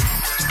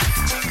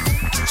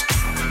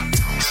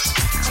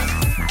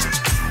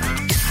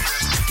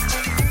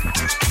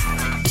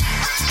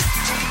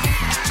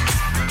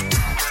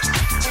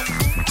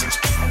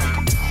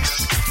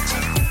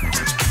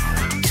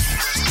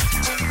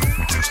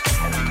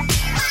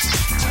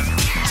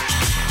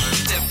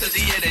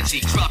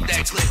 Drop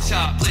that clip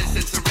chop, bliss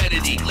and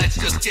serenity. Let's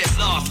just get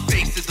lost,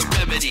 face is the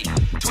remedy.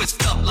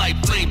 Twist up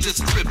like flame,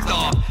 just drift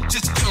off.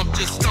 Just jump,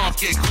 just stomp,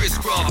 get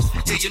crisscross.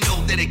 Yeah, you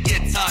know that it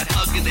gets hot,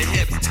 hugging the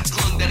hips.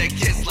 Clung that it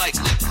kiss like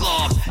lip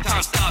gloss.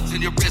 Time stops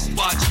in your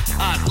wristwatch,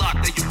 eyes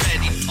locked, are you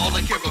ready? All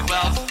I care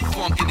about,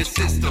 funk in the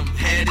system.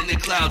 Head in the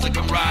clouds like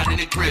I'm riding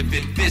a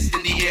griffin. Fist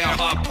in the air,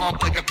 heart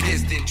pump like a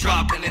piston.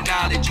 Dropping the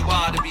knowledge, you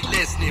ought to be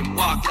listening.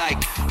 Walk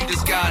like you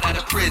just got out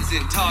of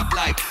prison. Talk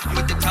like you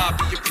at the top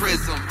of your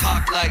prism.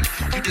 Talk like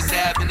you just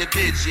having a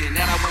vision.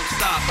 And I won't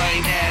stop, I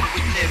ain't had it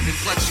with living.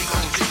 Plus she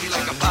gon' treat me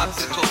like a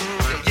popsicle.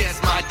 Yes,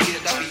 my dear,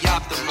 that be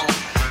optimal.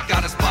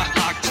 Got a spot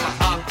locked in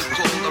my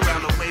optical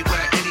around the way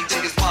where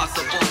anything is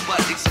possible. But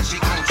she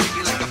gon' treat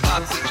me like a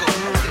popsicle.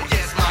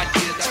 Yes, my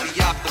dear, that be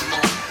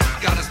optimal.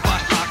 Got a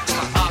spot locked in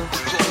my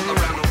optical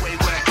around the way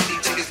where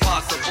anything is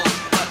possible.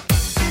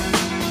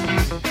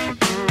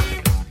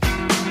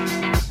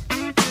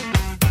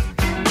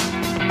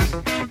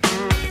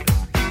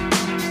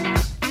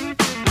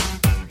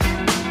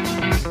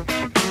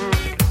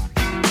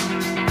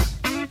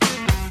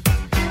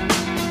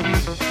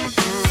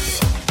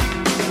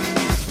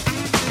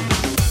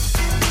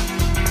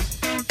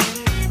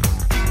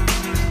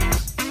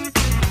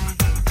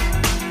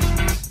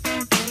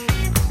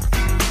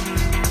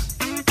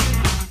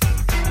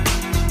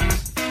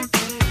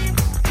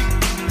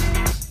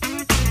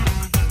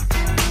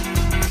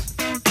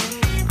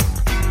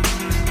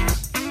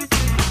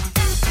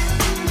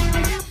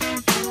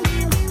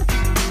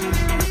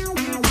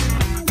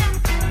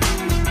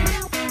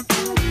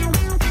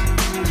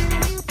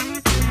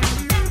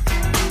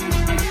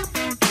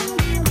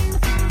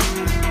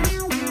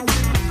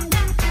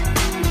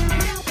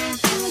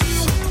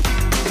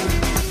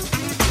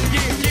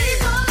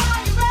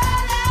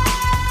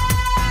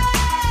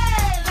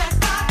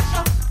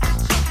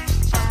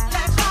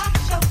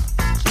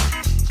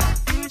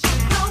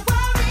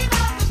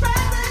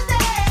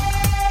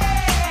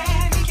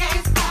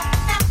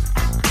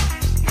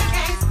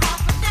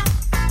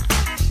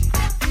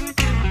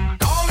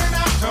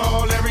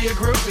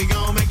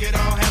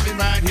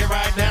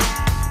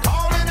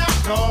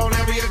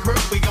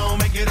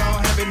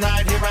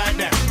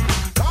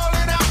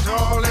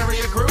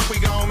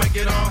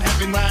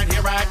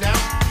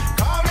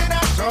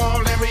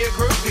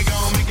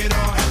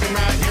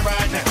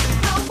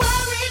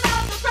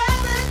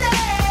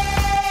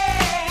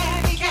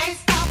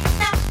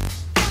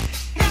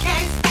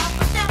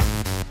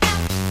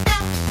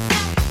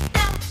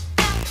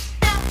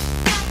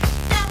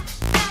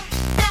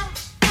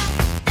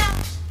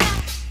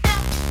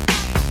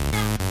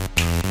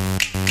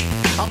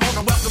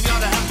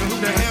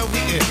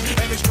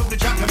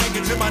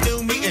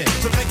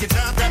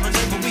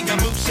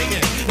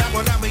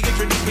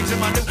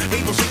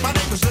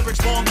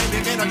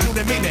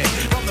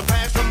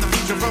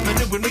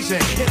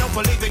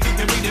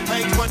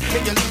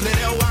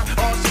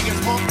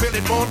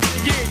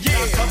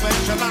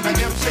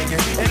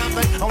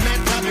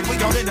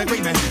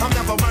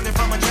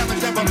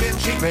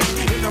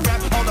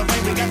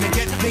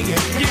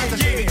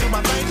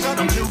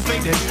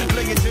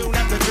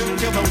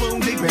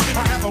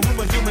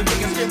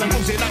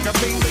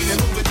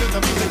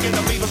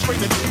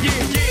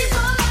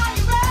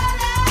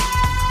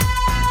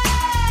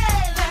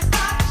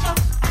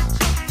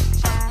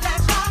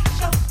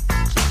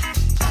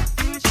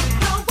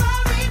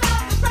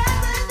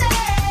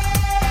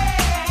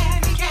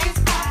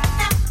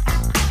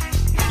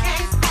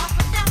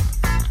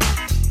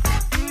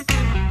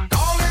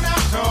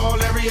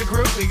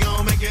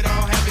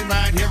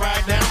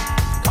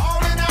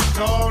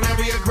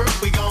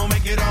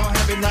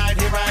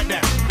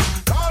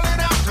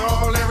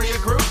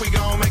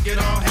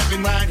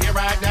 Right here,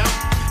 right now.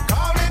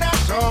 Call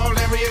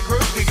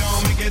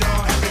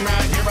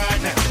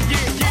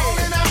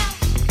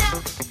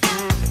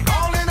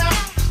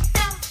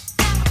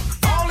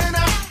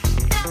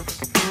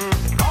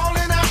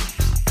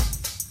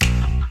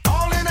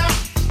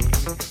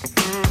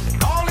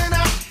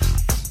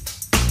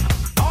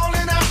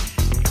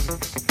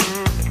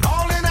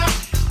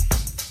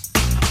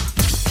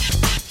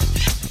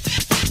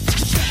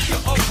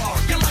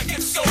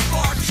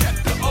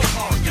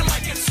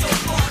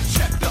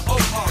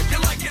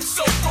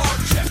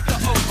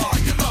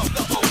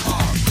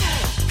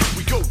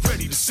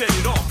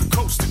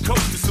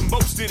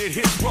it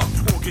hits rough.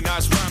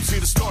 Organized rhymes here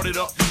to start it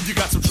up. You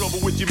got some trouble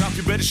with your mouth,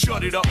 you better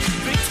shut it up.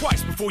 Think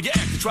twice before you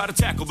act and try to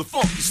tackle the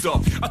funky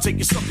stuff. I'll take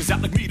your suckers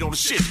out like meat on a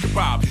shish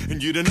kebab.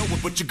 And you don't know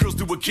it, but your girls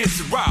do a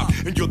kiss and rob.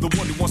 And you're the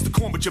one who wants the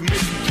corn, but you're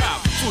missing the cow.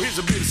 So here's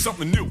a bit of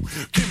something new.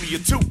 Give me a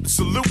toot,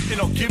 salute,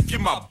 and I'll give you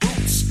my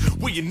boots.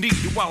 Where you need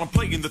it while I'm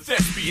playing the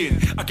thespian.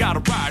 I got a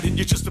ride and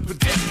you're just a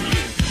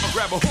pedestrian. I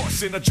grab a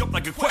horse and I jump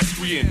like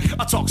equestrian.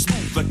 I talk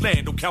smooth like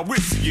Lando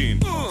Calrissian.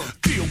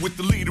 Deal with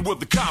the leader of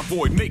the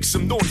convoy. Make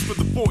some noise for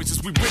the boys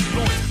as we rip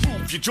noise.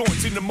 Move your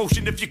joints into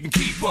motion if you can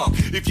keep up.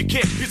 If you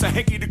can't, here's a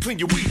hanky to clean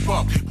your weave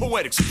up.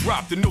 Poetics are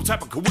dropped and no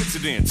type of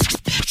coincidence.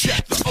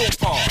 Check the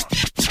OR.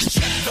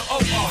 Check the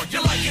OR.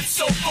 You like it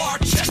so far?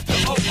 Check the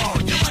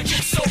OR. You like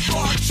it so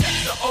far? Check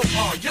the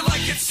OR. You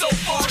like it so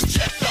far?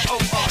 Check the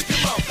OR. You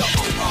love the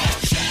OR.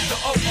 Check the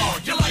OR.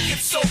 You like it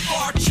so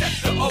far? Check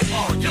the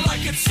OR. You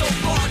like it so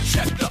far?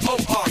 Check the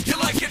OR. You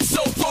like it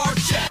so far?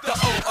 Check the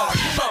OR.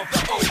 You love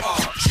the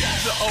OR. Check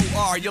the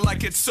OR. You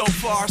like it so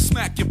far?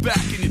 Smack your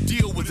back and you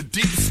deal with a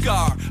deep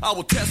scar. I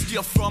will test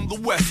you from the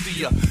west of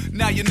you.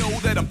 Now you know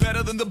that I'm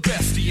better than the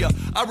best of you.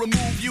 I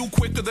remove you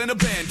quicker than a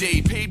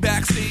band-aid. Paid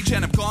backstage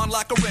and I'm gone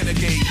like a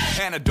renegade.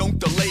 And I don't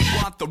delay,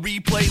 want the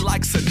replay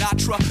like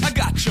Sinatra. I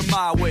got you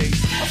my way.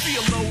 I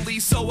feel lowly,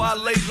 so I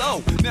lay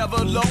low. Never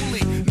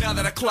lonely, now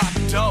that I clock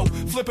dough.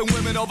 Flipping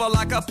women over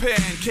like a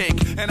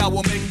pancake. And I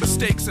will make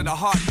mistakes and a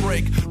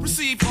heartbreak.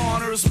 Receive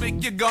honors,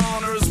 make your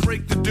goners.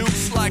 Break the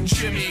deuce like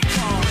Jimmy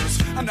Connors.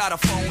 I'm not a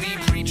phony,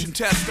 preaching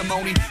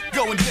testimony.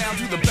 Going down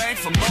to the bank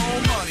for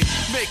more money.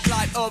 Make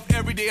light of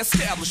everyday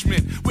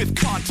establishment. With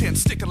content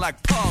sticking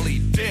like Polly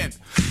Dent.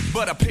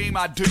 But I pay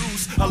my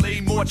dues. I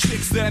lay more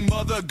chicks than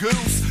Mother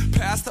Goose.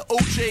 Pass the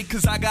OJ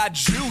cause I got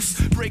juice.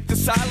 Break the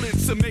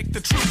silence and make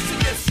the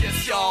truth. Yes,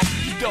 yes, y'all.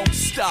 You don't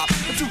stop.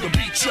 To the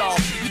beat, y'all.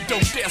 You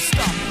don't dare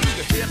stop. Do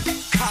the hip,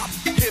 hop,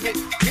 hip it,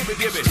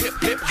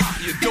 hip, hip,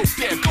 hop. You don't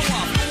dare go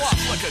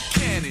off like a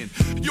cannon.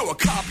 You're a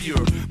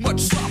copier, much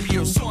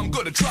sloppier, so I'm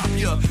gonna drop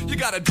ya. You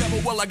got a devil,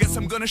 well I guess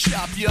I'm gonna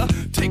shop ya.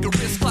 Take a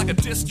risk like a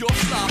disc, you're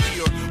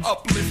floppier.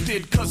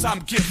 Uplifted cause I'm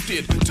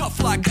gifted. Tough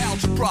like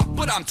algebra,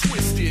 but I'm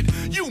twisted.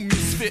 You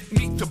misfit,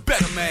 meet the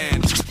better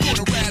man.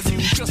 Gonna razz you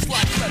just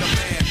like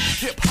Letterman.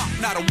 Hip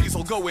hop, not a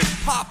weasel going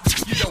pop.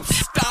 You don't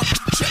stop,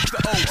 check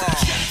the OR.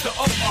 Check the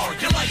OR,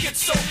 you like it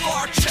so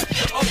far. Check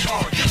the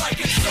OR, you like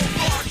it so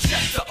far.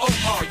 Check the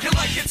OR, you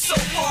like it so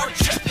far.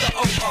 Check the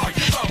OR,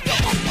 you love the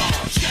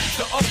OR. Check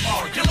the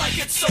OR, you like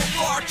it so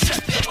far.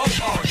 Check the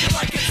OR, you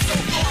like it so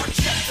far.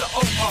 Check the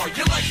OR,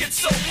 you like it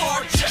so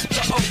far. Check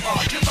the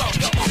OR, you love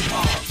the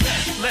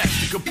OR.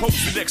 Last to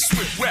compose the next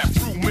swift rap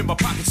room in my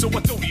pocket, so I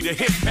don't need a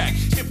hip pack.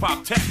 Hip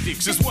hop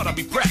tactics is what I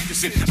be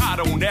practicing. I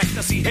don't act,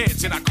 I see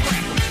heads and I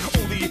crack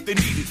them. Only if they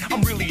need it.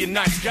 I'm really a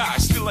nice guy.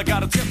 Still I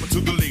got a temper to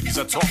the ladies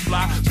I talk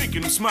fly,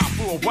 making them smile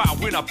for a while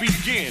when I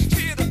begin.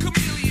 Hear the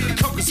chameleon,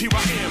 cause here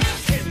I am,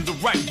 heading the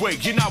right way,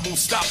 and I won't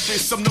stop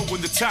this. I'm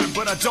knowing the time,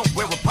 but I don't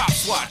wear a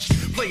pop's watch.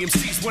 Play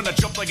MCs when I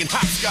jump like in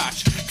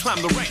hopscotch.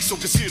 Climb the ranks, so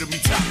consider me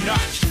top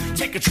notch.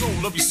 Take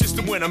control of your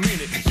system when I'm in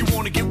it. You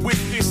wanna get with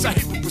this? I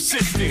hit with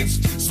persistence.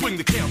 Swing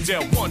the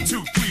countdown, 1,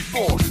 2, 3,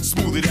 4.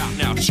 Smooth it out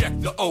now, check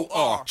the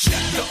OR.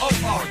 Check the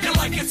OR, you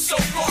like it so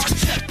far.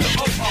 Check the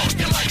OR,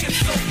 you like it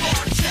so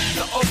far. Check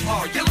the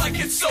OR, you like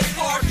it so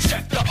far.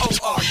 Check the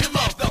OR, you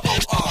love the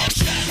OR.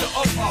 Check the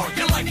OR,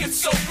 you like it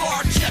so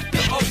far. Check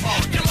the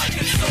OR, you like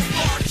it so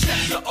far.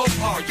 Check the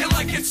OR, you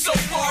like it so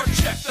far.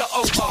 Check the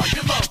OR,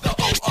 you love the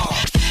OR.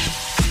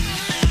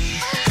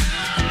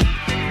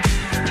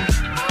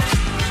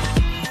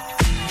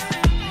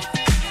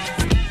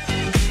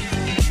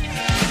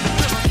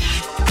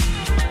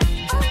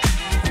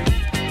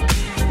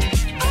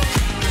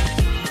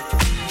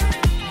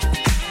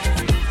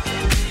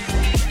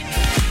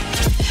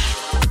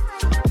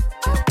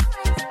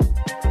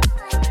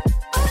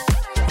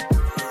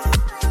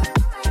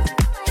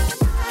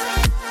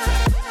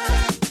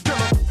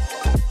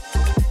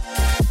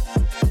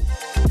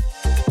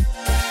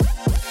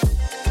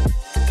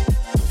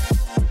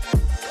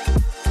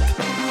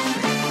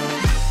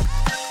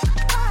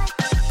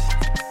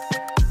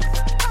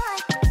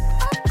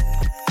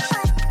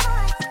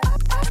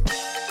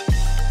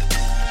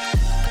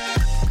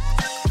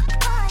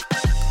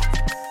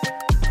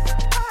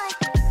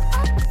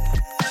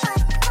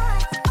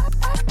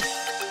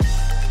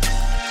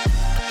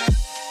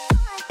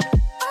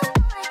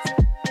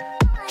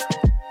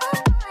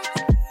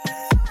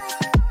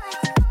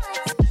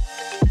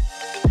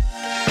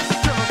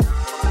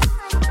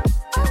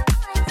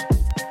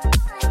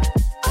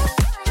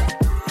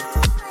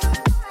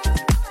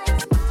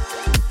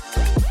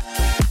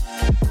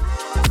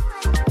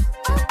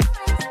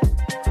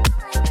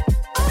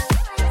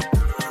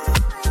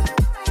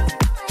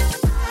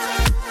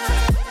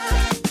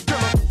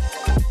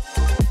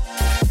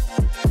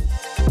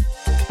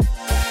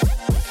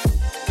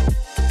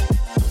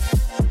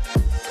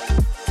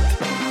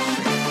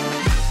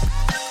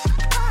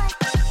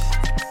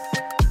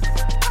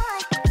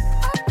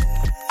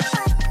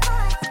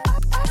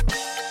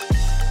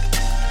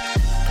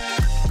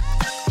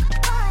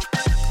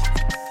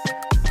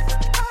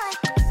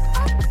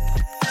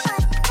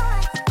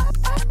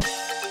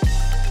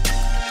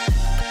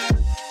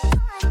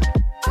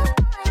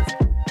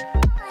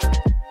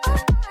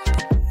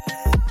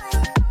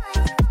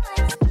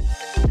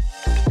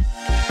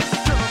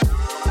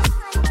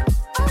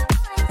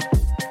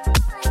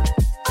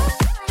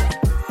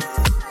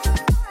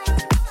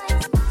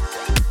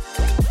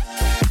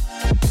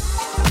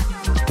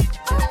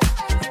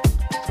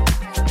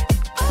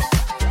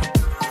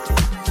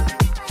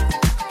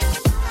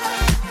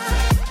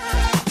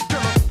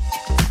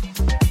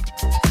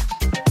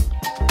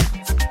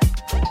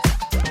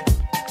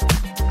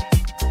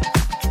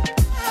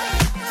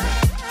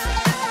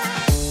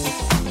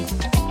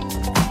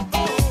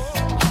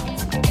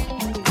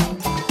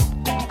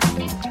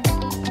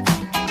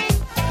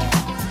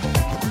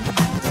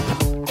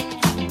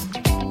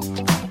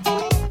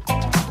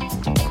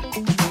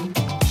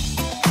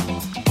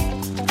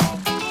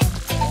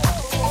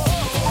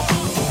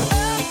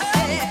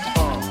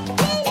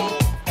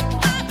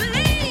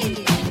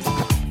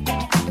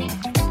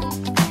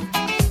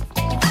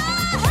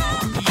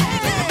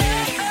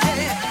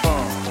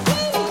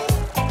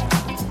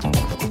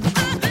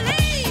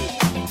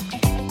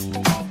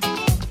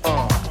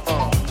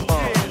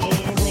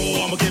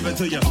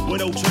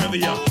 no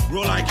trivia.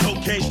 Roll like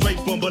cocaine straight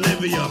from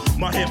Bolivia.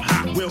 My hip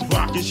hop will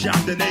rock and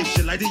shock the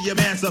nation like the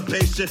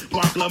Emancipation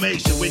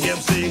Proclamation. We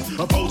MC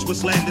approach with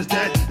slanders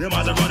dead. Them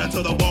eyes are running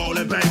to the wall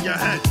and bang your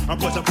head. I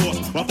put a force,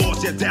 my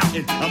force you're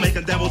doubting. I'm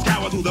making devils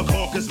cower through the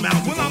Caucasus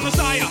Mountains. When I'm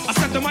Messiah, I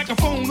set the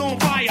microphone on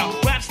fire.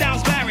 Rap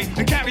styles vary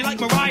and carry like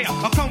Mariah.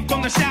 I come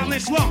from the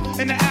Shaolin slum,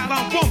 and the al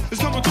I'm from is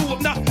coming through with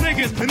enough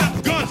niggas,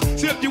 enough guns.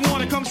 So if you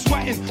wanna come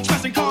sweating,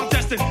 stressing,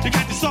 contesting, you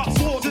got your soft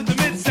swords in the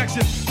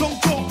midsection.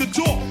 Don't talk the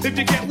talk. If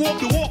you can't walk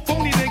the walk,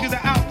 phony niggas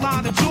are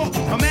outline the talk.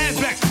 I'm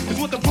Azvex, is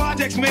what the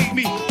projects made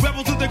me.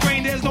 Rebel to the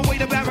grain, there's no way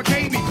to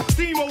barricade me.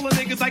 Steamroller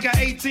niggas like an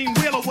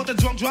 18-wheeler. What the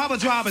drunk driver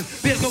driving,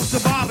 there's no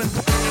surviving.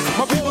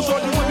 My people saw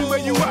you with me where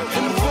you at.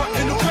 In the front,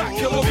 in the back,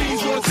 killer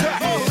bees on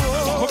attack.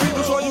 My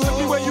people saw you with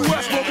me where you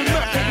at. Smoking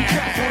meth, every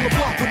cat on the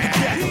block with the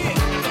cat.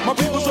 My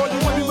people saw you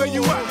with me where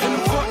you at. In the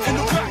front, in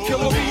the back,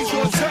 killer bees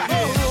on attack.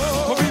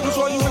 My people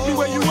saw you with me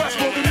where you at.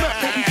 Smoking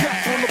meth, every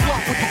cat on the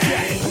block with the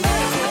cat.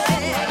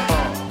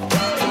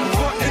 In the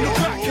front, in the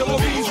back, killer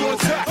bees on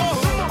attack.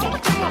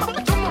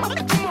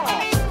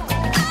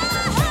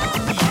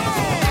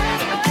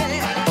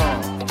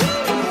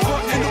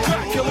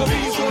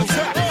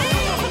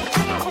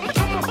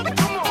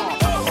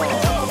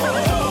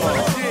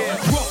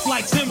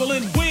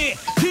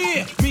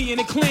 And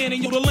the clan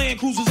and yo, the Land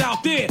Cruisers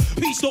out there.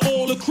 Peace to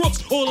all the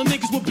crooks, all the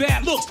niggas with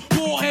bad looks.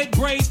 Bald head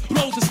braids,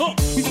 blows his hook.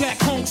 We pack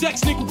home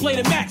sex, nigga play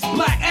the max.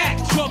 Black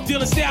act, drug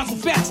dealer styles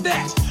with fat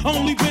stacks. I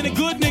only been a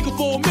good nigga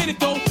for a minute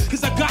though,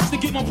 cause I got to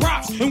get my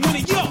props and win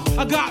it. Yo,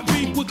 I got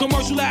beef with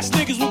commercial ass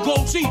niggas with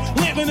gold teeth.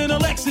 Living in a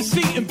Lexus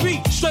C and B.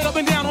 Straight up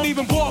and down, don't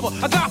even bother.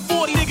 I got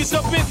 40 niggas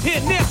up in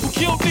here now who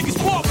kill niggas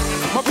for.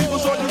 My people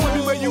saw you with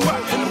me where you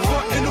at. In the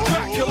front, in the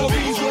back, killer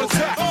bees on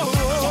attack.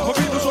 My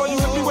people saw you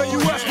with me where you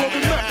at.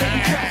 Smoking meth, every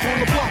cat on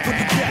the block with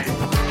the cat.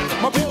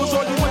 My people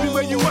saw you with me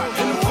where you at.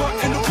 In the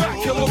front, in the back,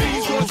 killer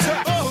bees on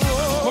attack.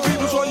 My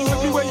people saw you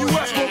with me where you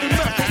at. Smoking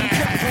meth, every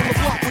cat on the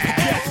block with the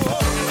cat.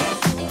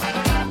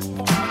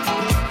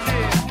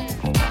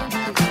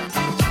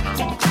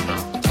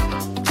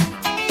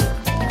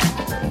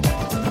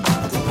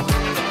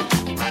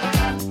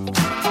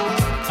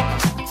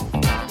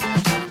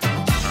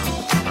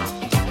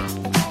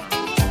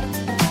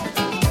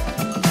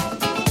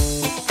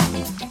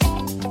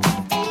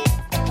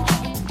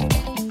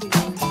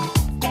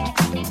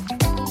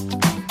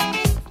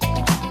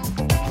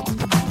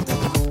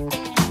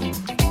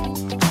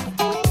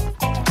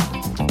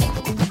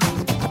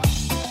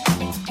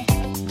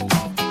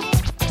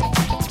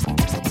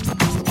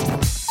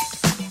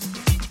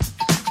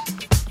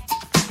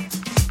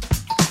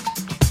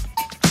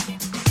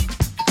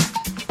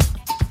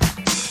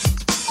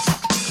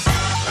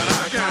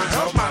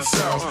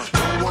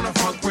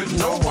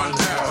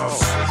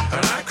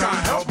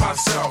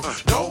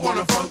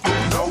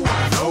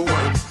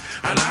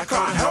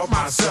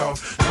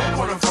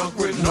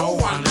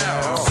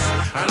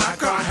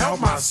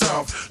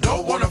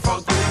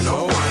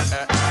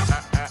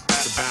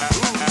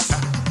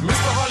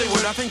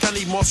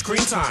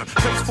 Screen time,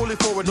 face fully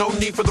forward, no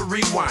need for the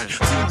rewind.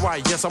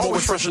 TY, yes, I'm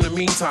always fresh in the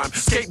meantime.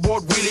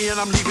 Skateboard wheelie and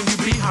I'm leaving you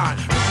behind.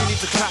 You need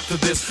to clap to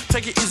this.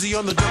 Take it easy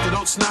on the jump and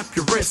don't snap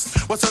your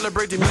wrist. We're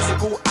celebrating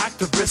musical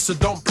activists, so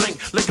don't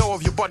blink. Let go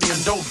of your body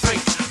and don't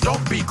think.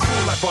 Don't be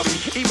cool like Bobby,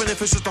 even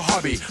if it's just a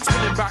hobby.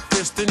 Spinning back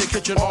fist in the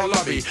kitchen or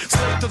lobby.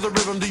 Slave to the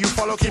rhythm, do you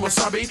follow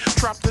Kemosabe?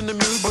 Trapped in the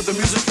mood, but the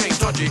music ain't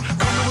dodgy.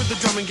 Come in with the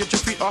drum and get your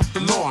feet off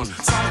the lawn.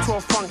 Side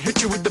 12 funk,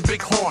 hit you with the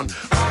big horn.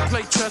 Can't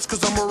play chess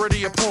cause I'm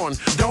already a pawn.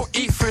 Don't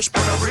eat fish,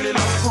 but I really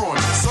love prawn.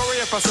 Sorry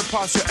if I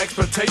surpass your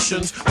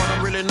expectations, but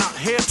I'm really not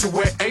here to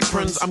wear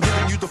aprons. I'm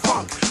giving you the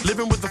funk,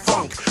 living with the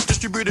funk.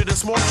 Distributed in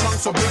small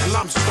chunks or big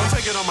lumps. Don't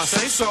take it on my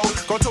say-so.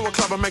 Go to a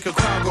club and make a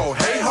crowd go,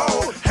 hey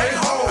ho, hey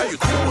ho. Are you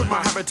cool with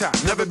my habitat?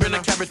 Never been a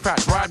cabbage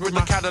patch. Ride with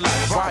my Cadillac.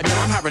 Vibe,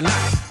 yeah, I'm having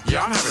that.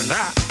 Yeah, I'm having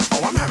that.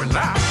 Oh, I'm having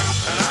that.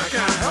 And I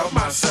can't help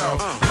myself.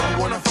 Don't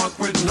wanna funk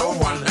with no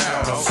one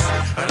else.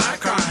 And I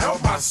can't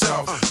help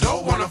myself.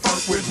 Don't wanna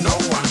funk with no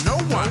one, no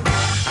one.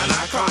 And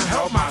I can't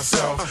help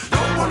myself.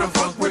 Don't wanna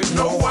funk with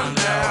no one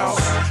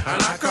else.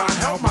 And I can't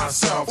help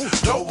myself.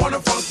 Don't wanna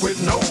funk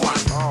with no one.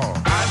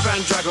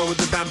 Ivan Drago with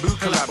the bamboo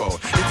collabo.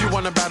 If you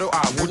wanna battle,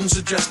 I wouldn't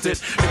suggest it.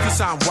 If you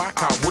sound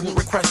whack, I wouldn't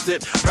request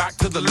it. Back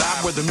to the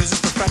lab where the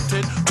music's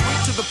perfected.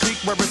 Tweet to the peak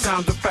where it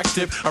sounds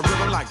effective. A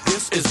rhythm like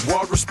this is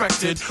well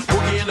respected.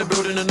 Boogie in the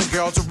building and the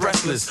girls are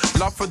restless.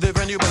 Love for the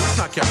venue, but let's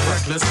not get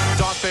reckless.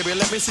 Dance, baby,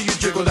 let me see you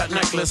jiggle that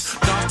necklace.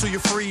 Dance till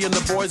you're free and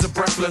the boys are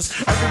breathless.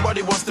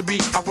 Everybody wants to be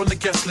up on the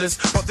guest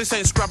list, but this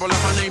ain't Scrabble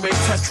and my name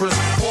ain't Tetris.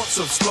 Ports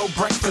of slow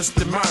breakfast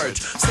emerge.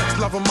 Sex,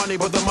 love, and money,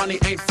 but the money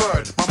ain't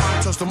third. My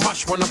mind turns to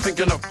mush when I'm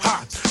thinking of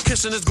hot.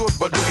 Kissing is good,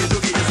 but doogie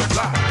doogie is a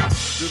blah.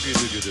 Doogie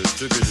doogie doogie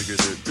doogie doogie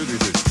doogie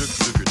doogie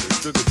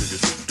doogie doogie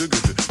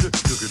doogie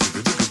doogie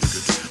doogie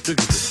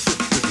doogie.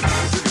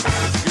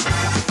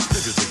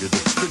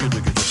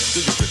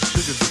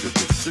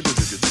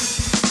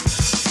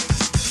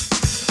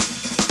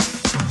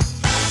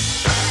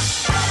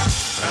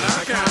 And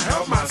I can't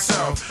help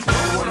myself.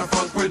 Don't wanna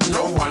funk with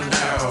no one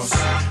else.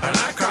 And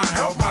I can't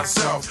help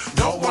myself.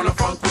 Don't wanna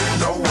funk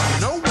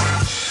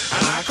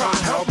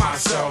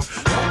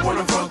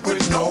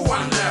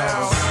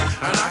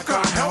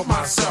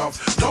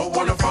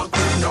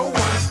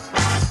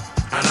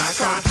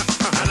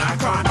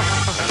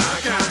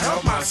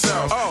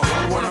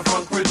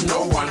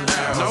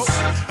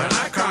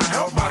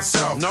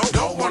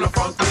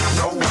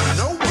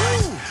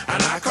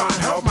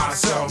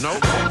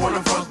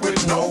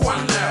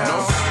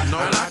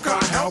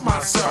help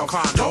myself.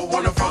 I don't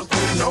wanna funk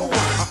with no one.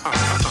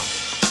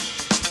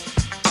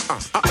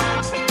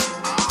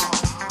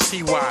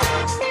 T.Y.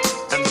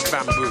 and the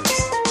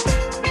Bamboos.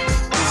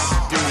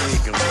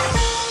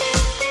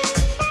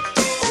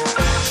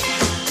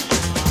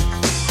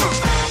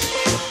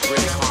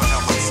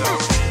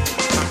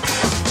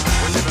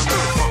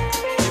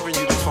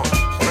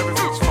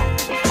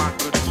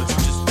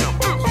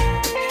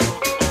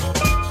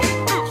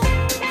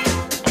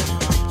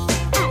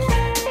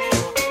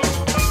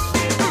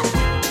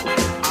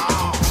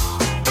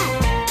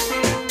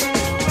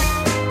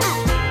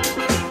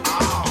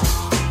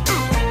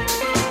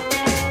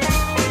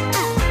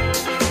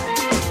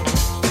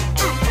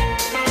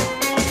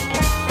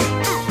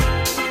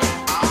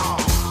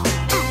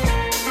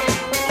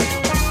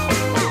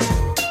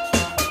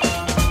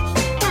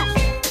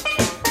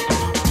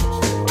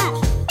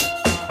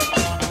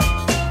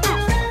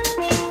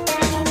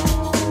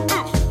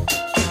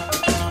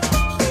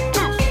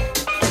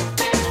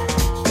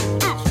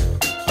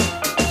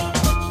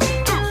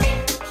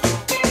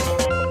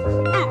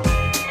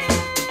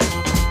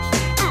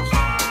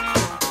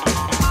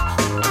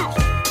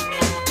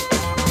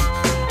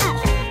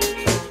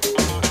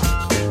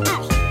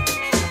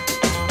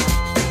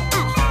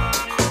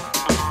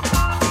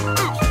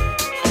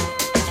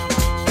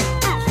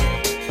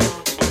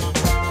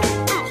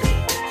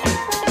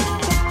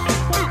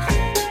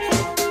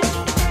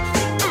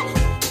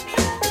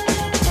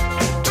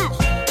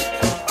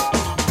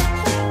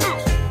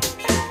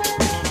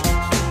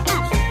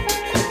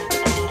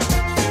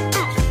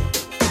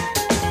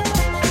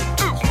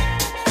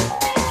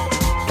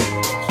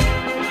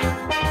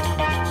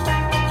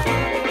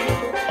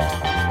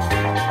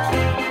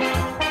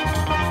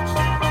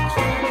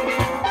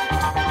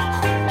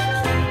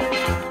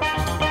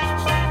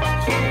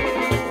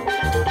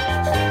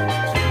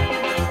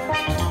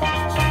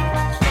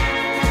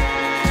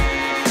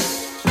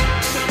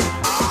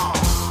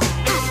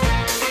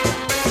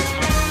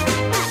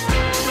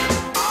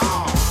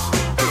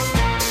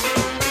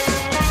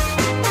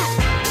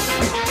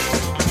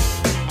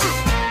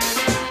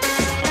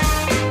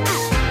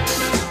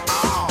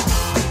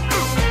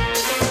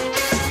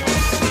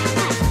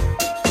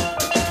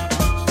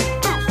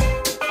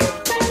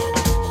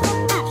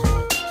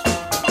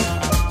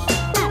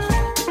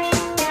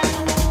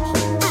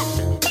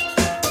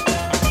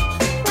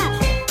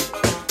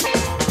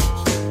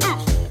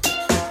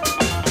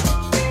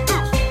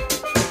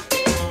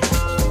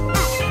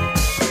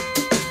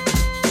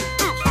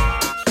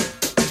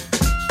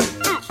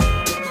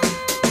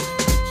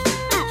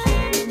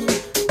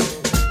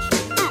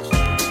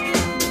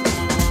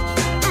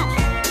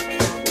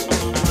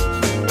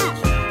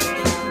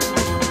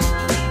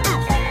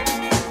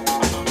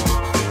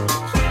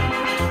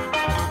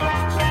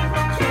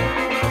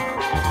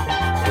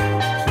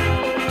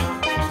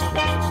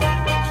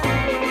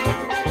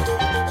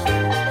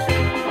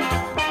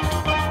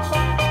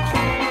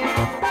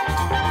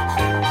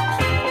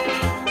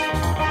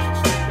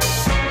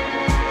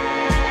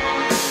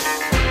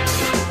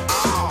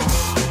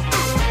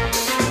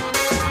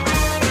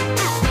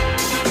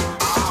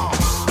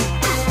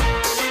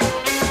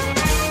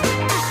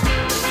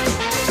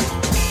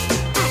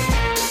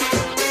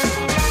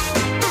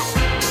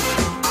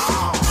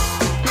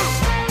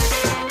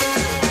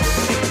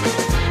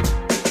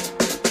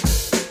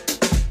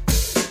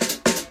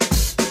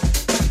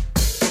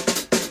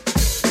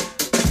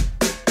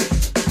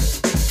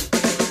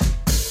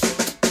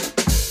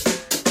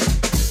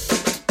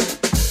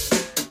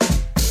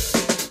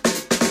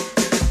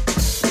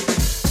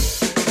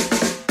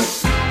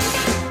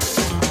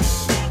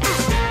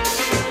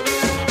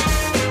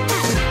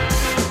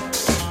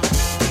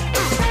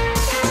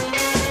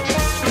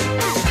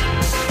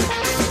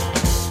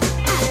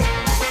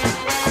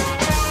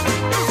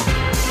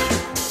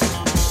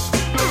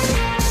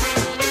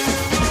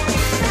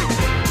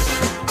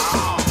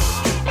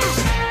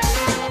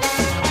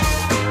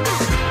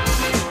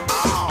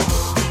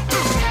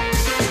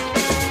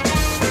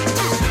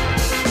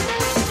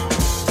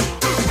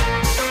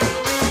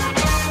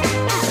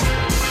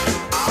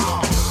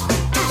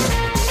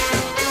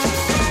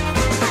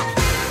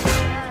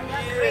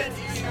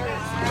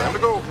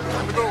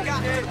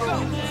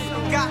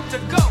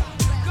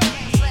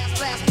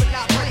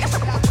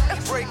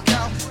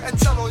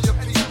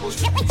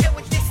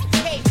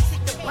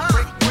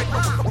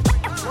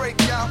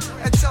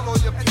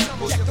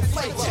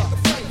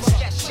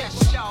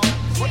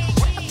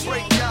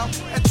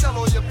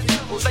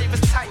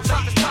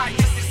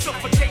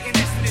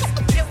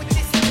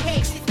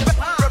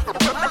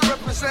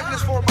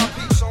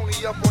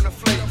 up on the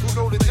flame. Who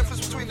know the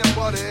difference between that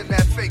butter and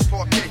that fake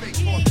pork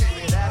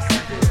cake?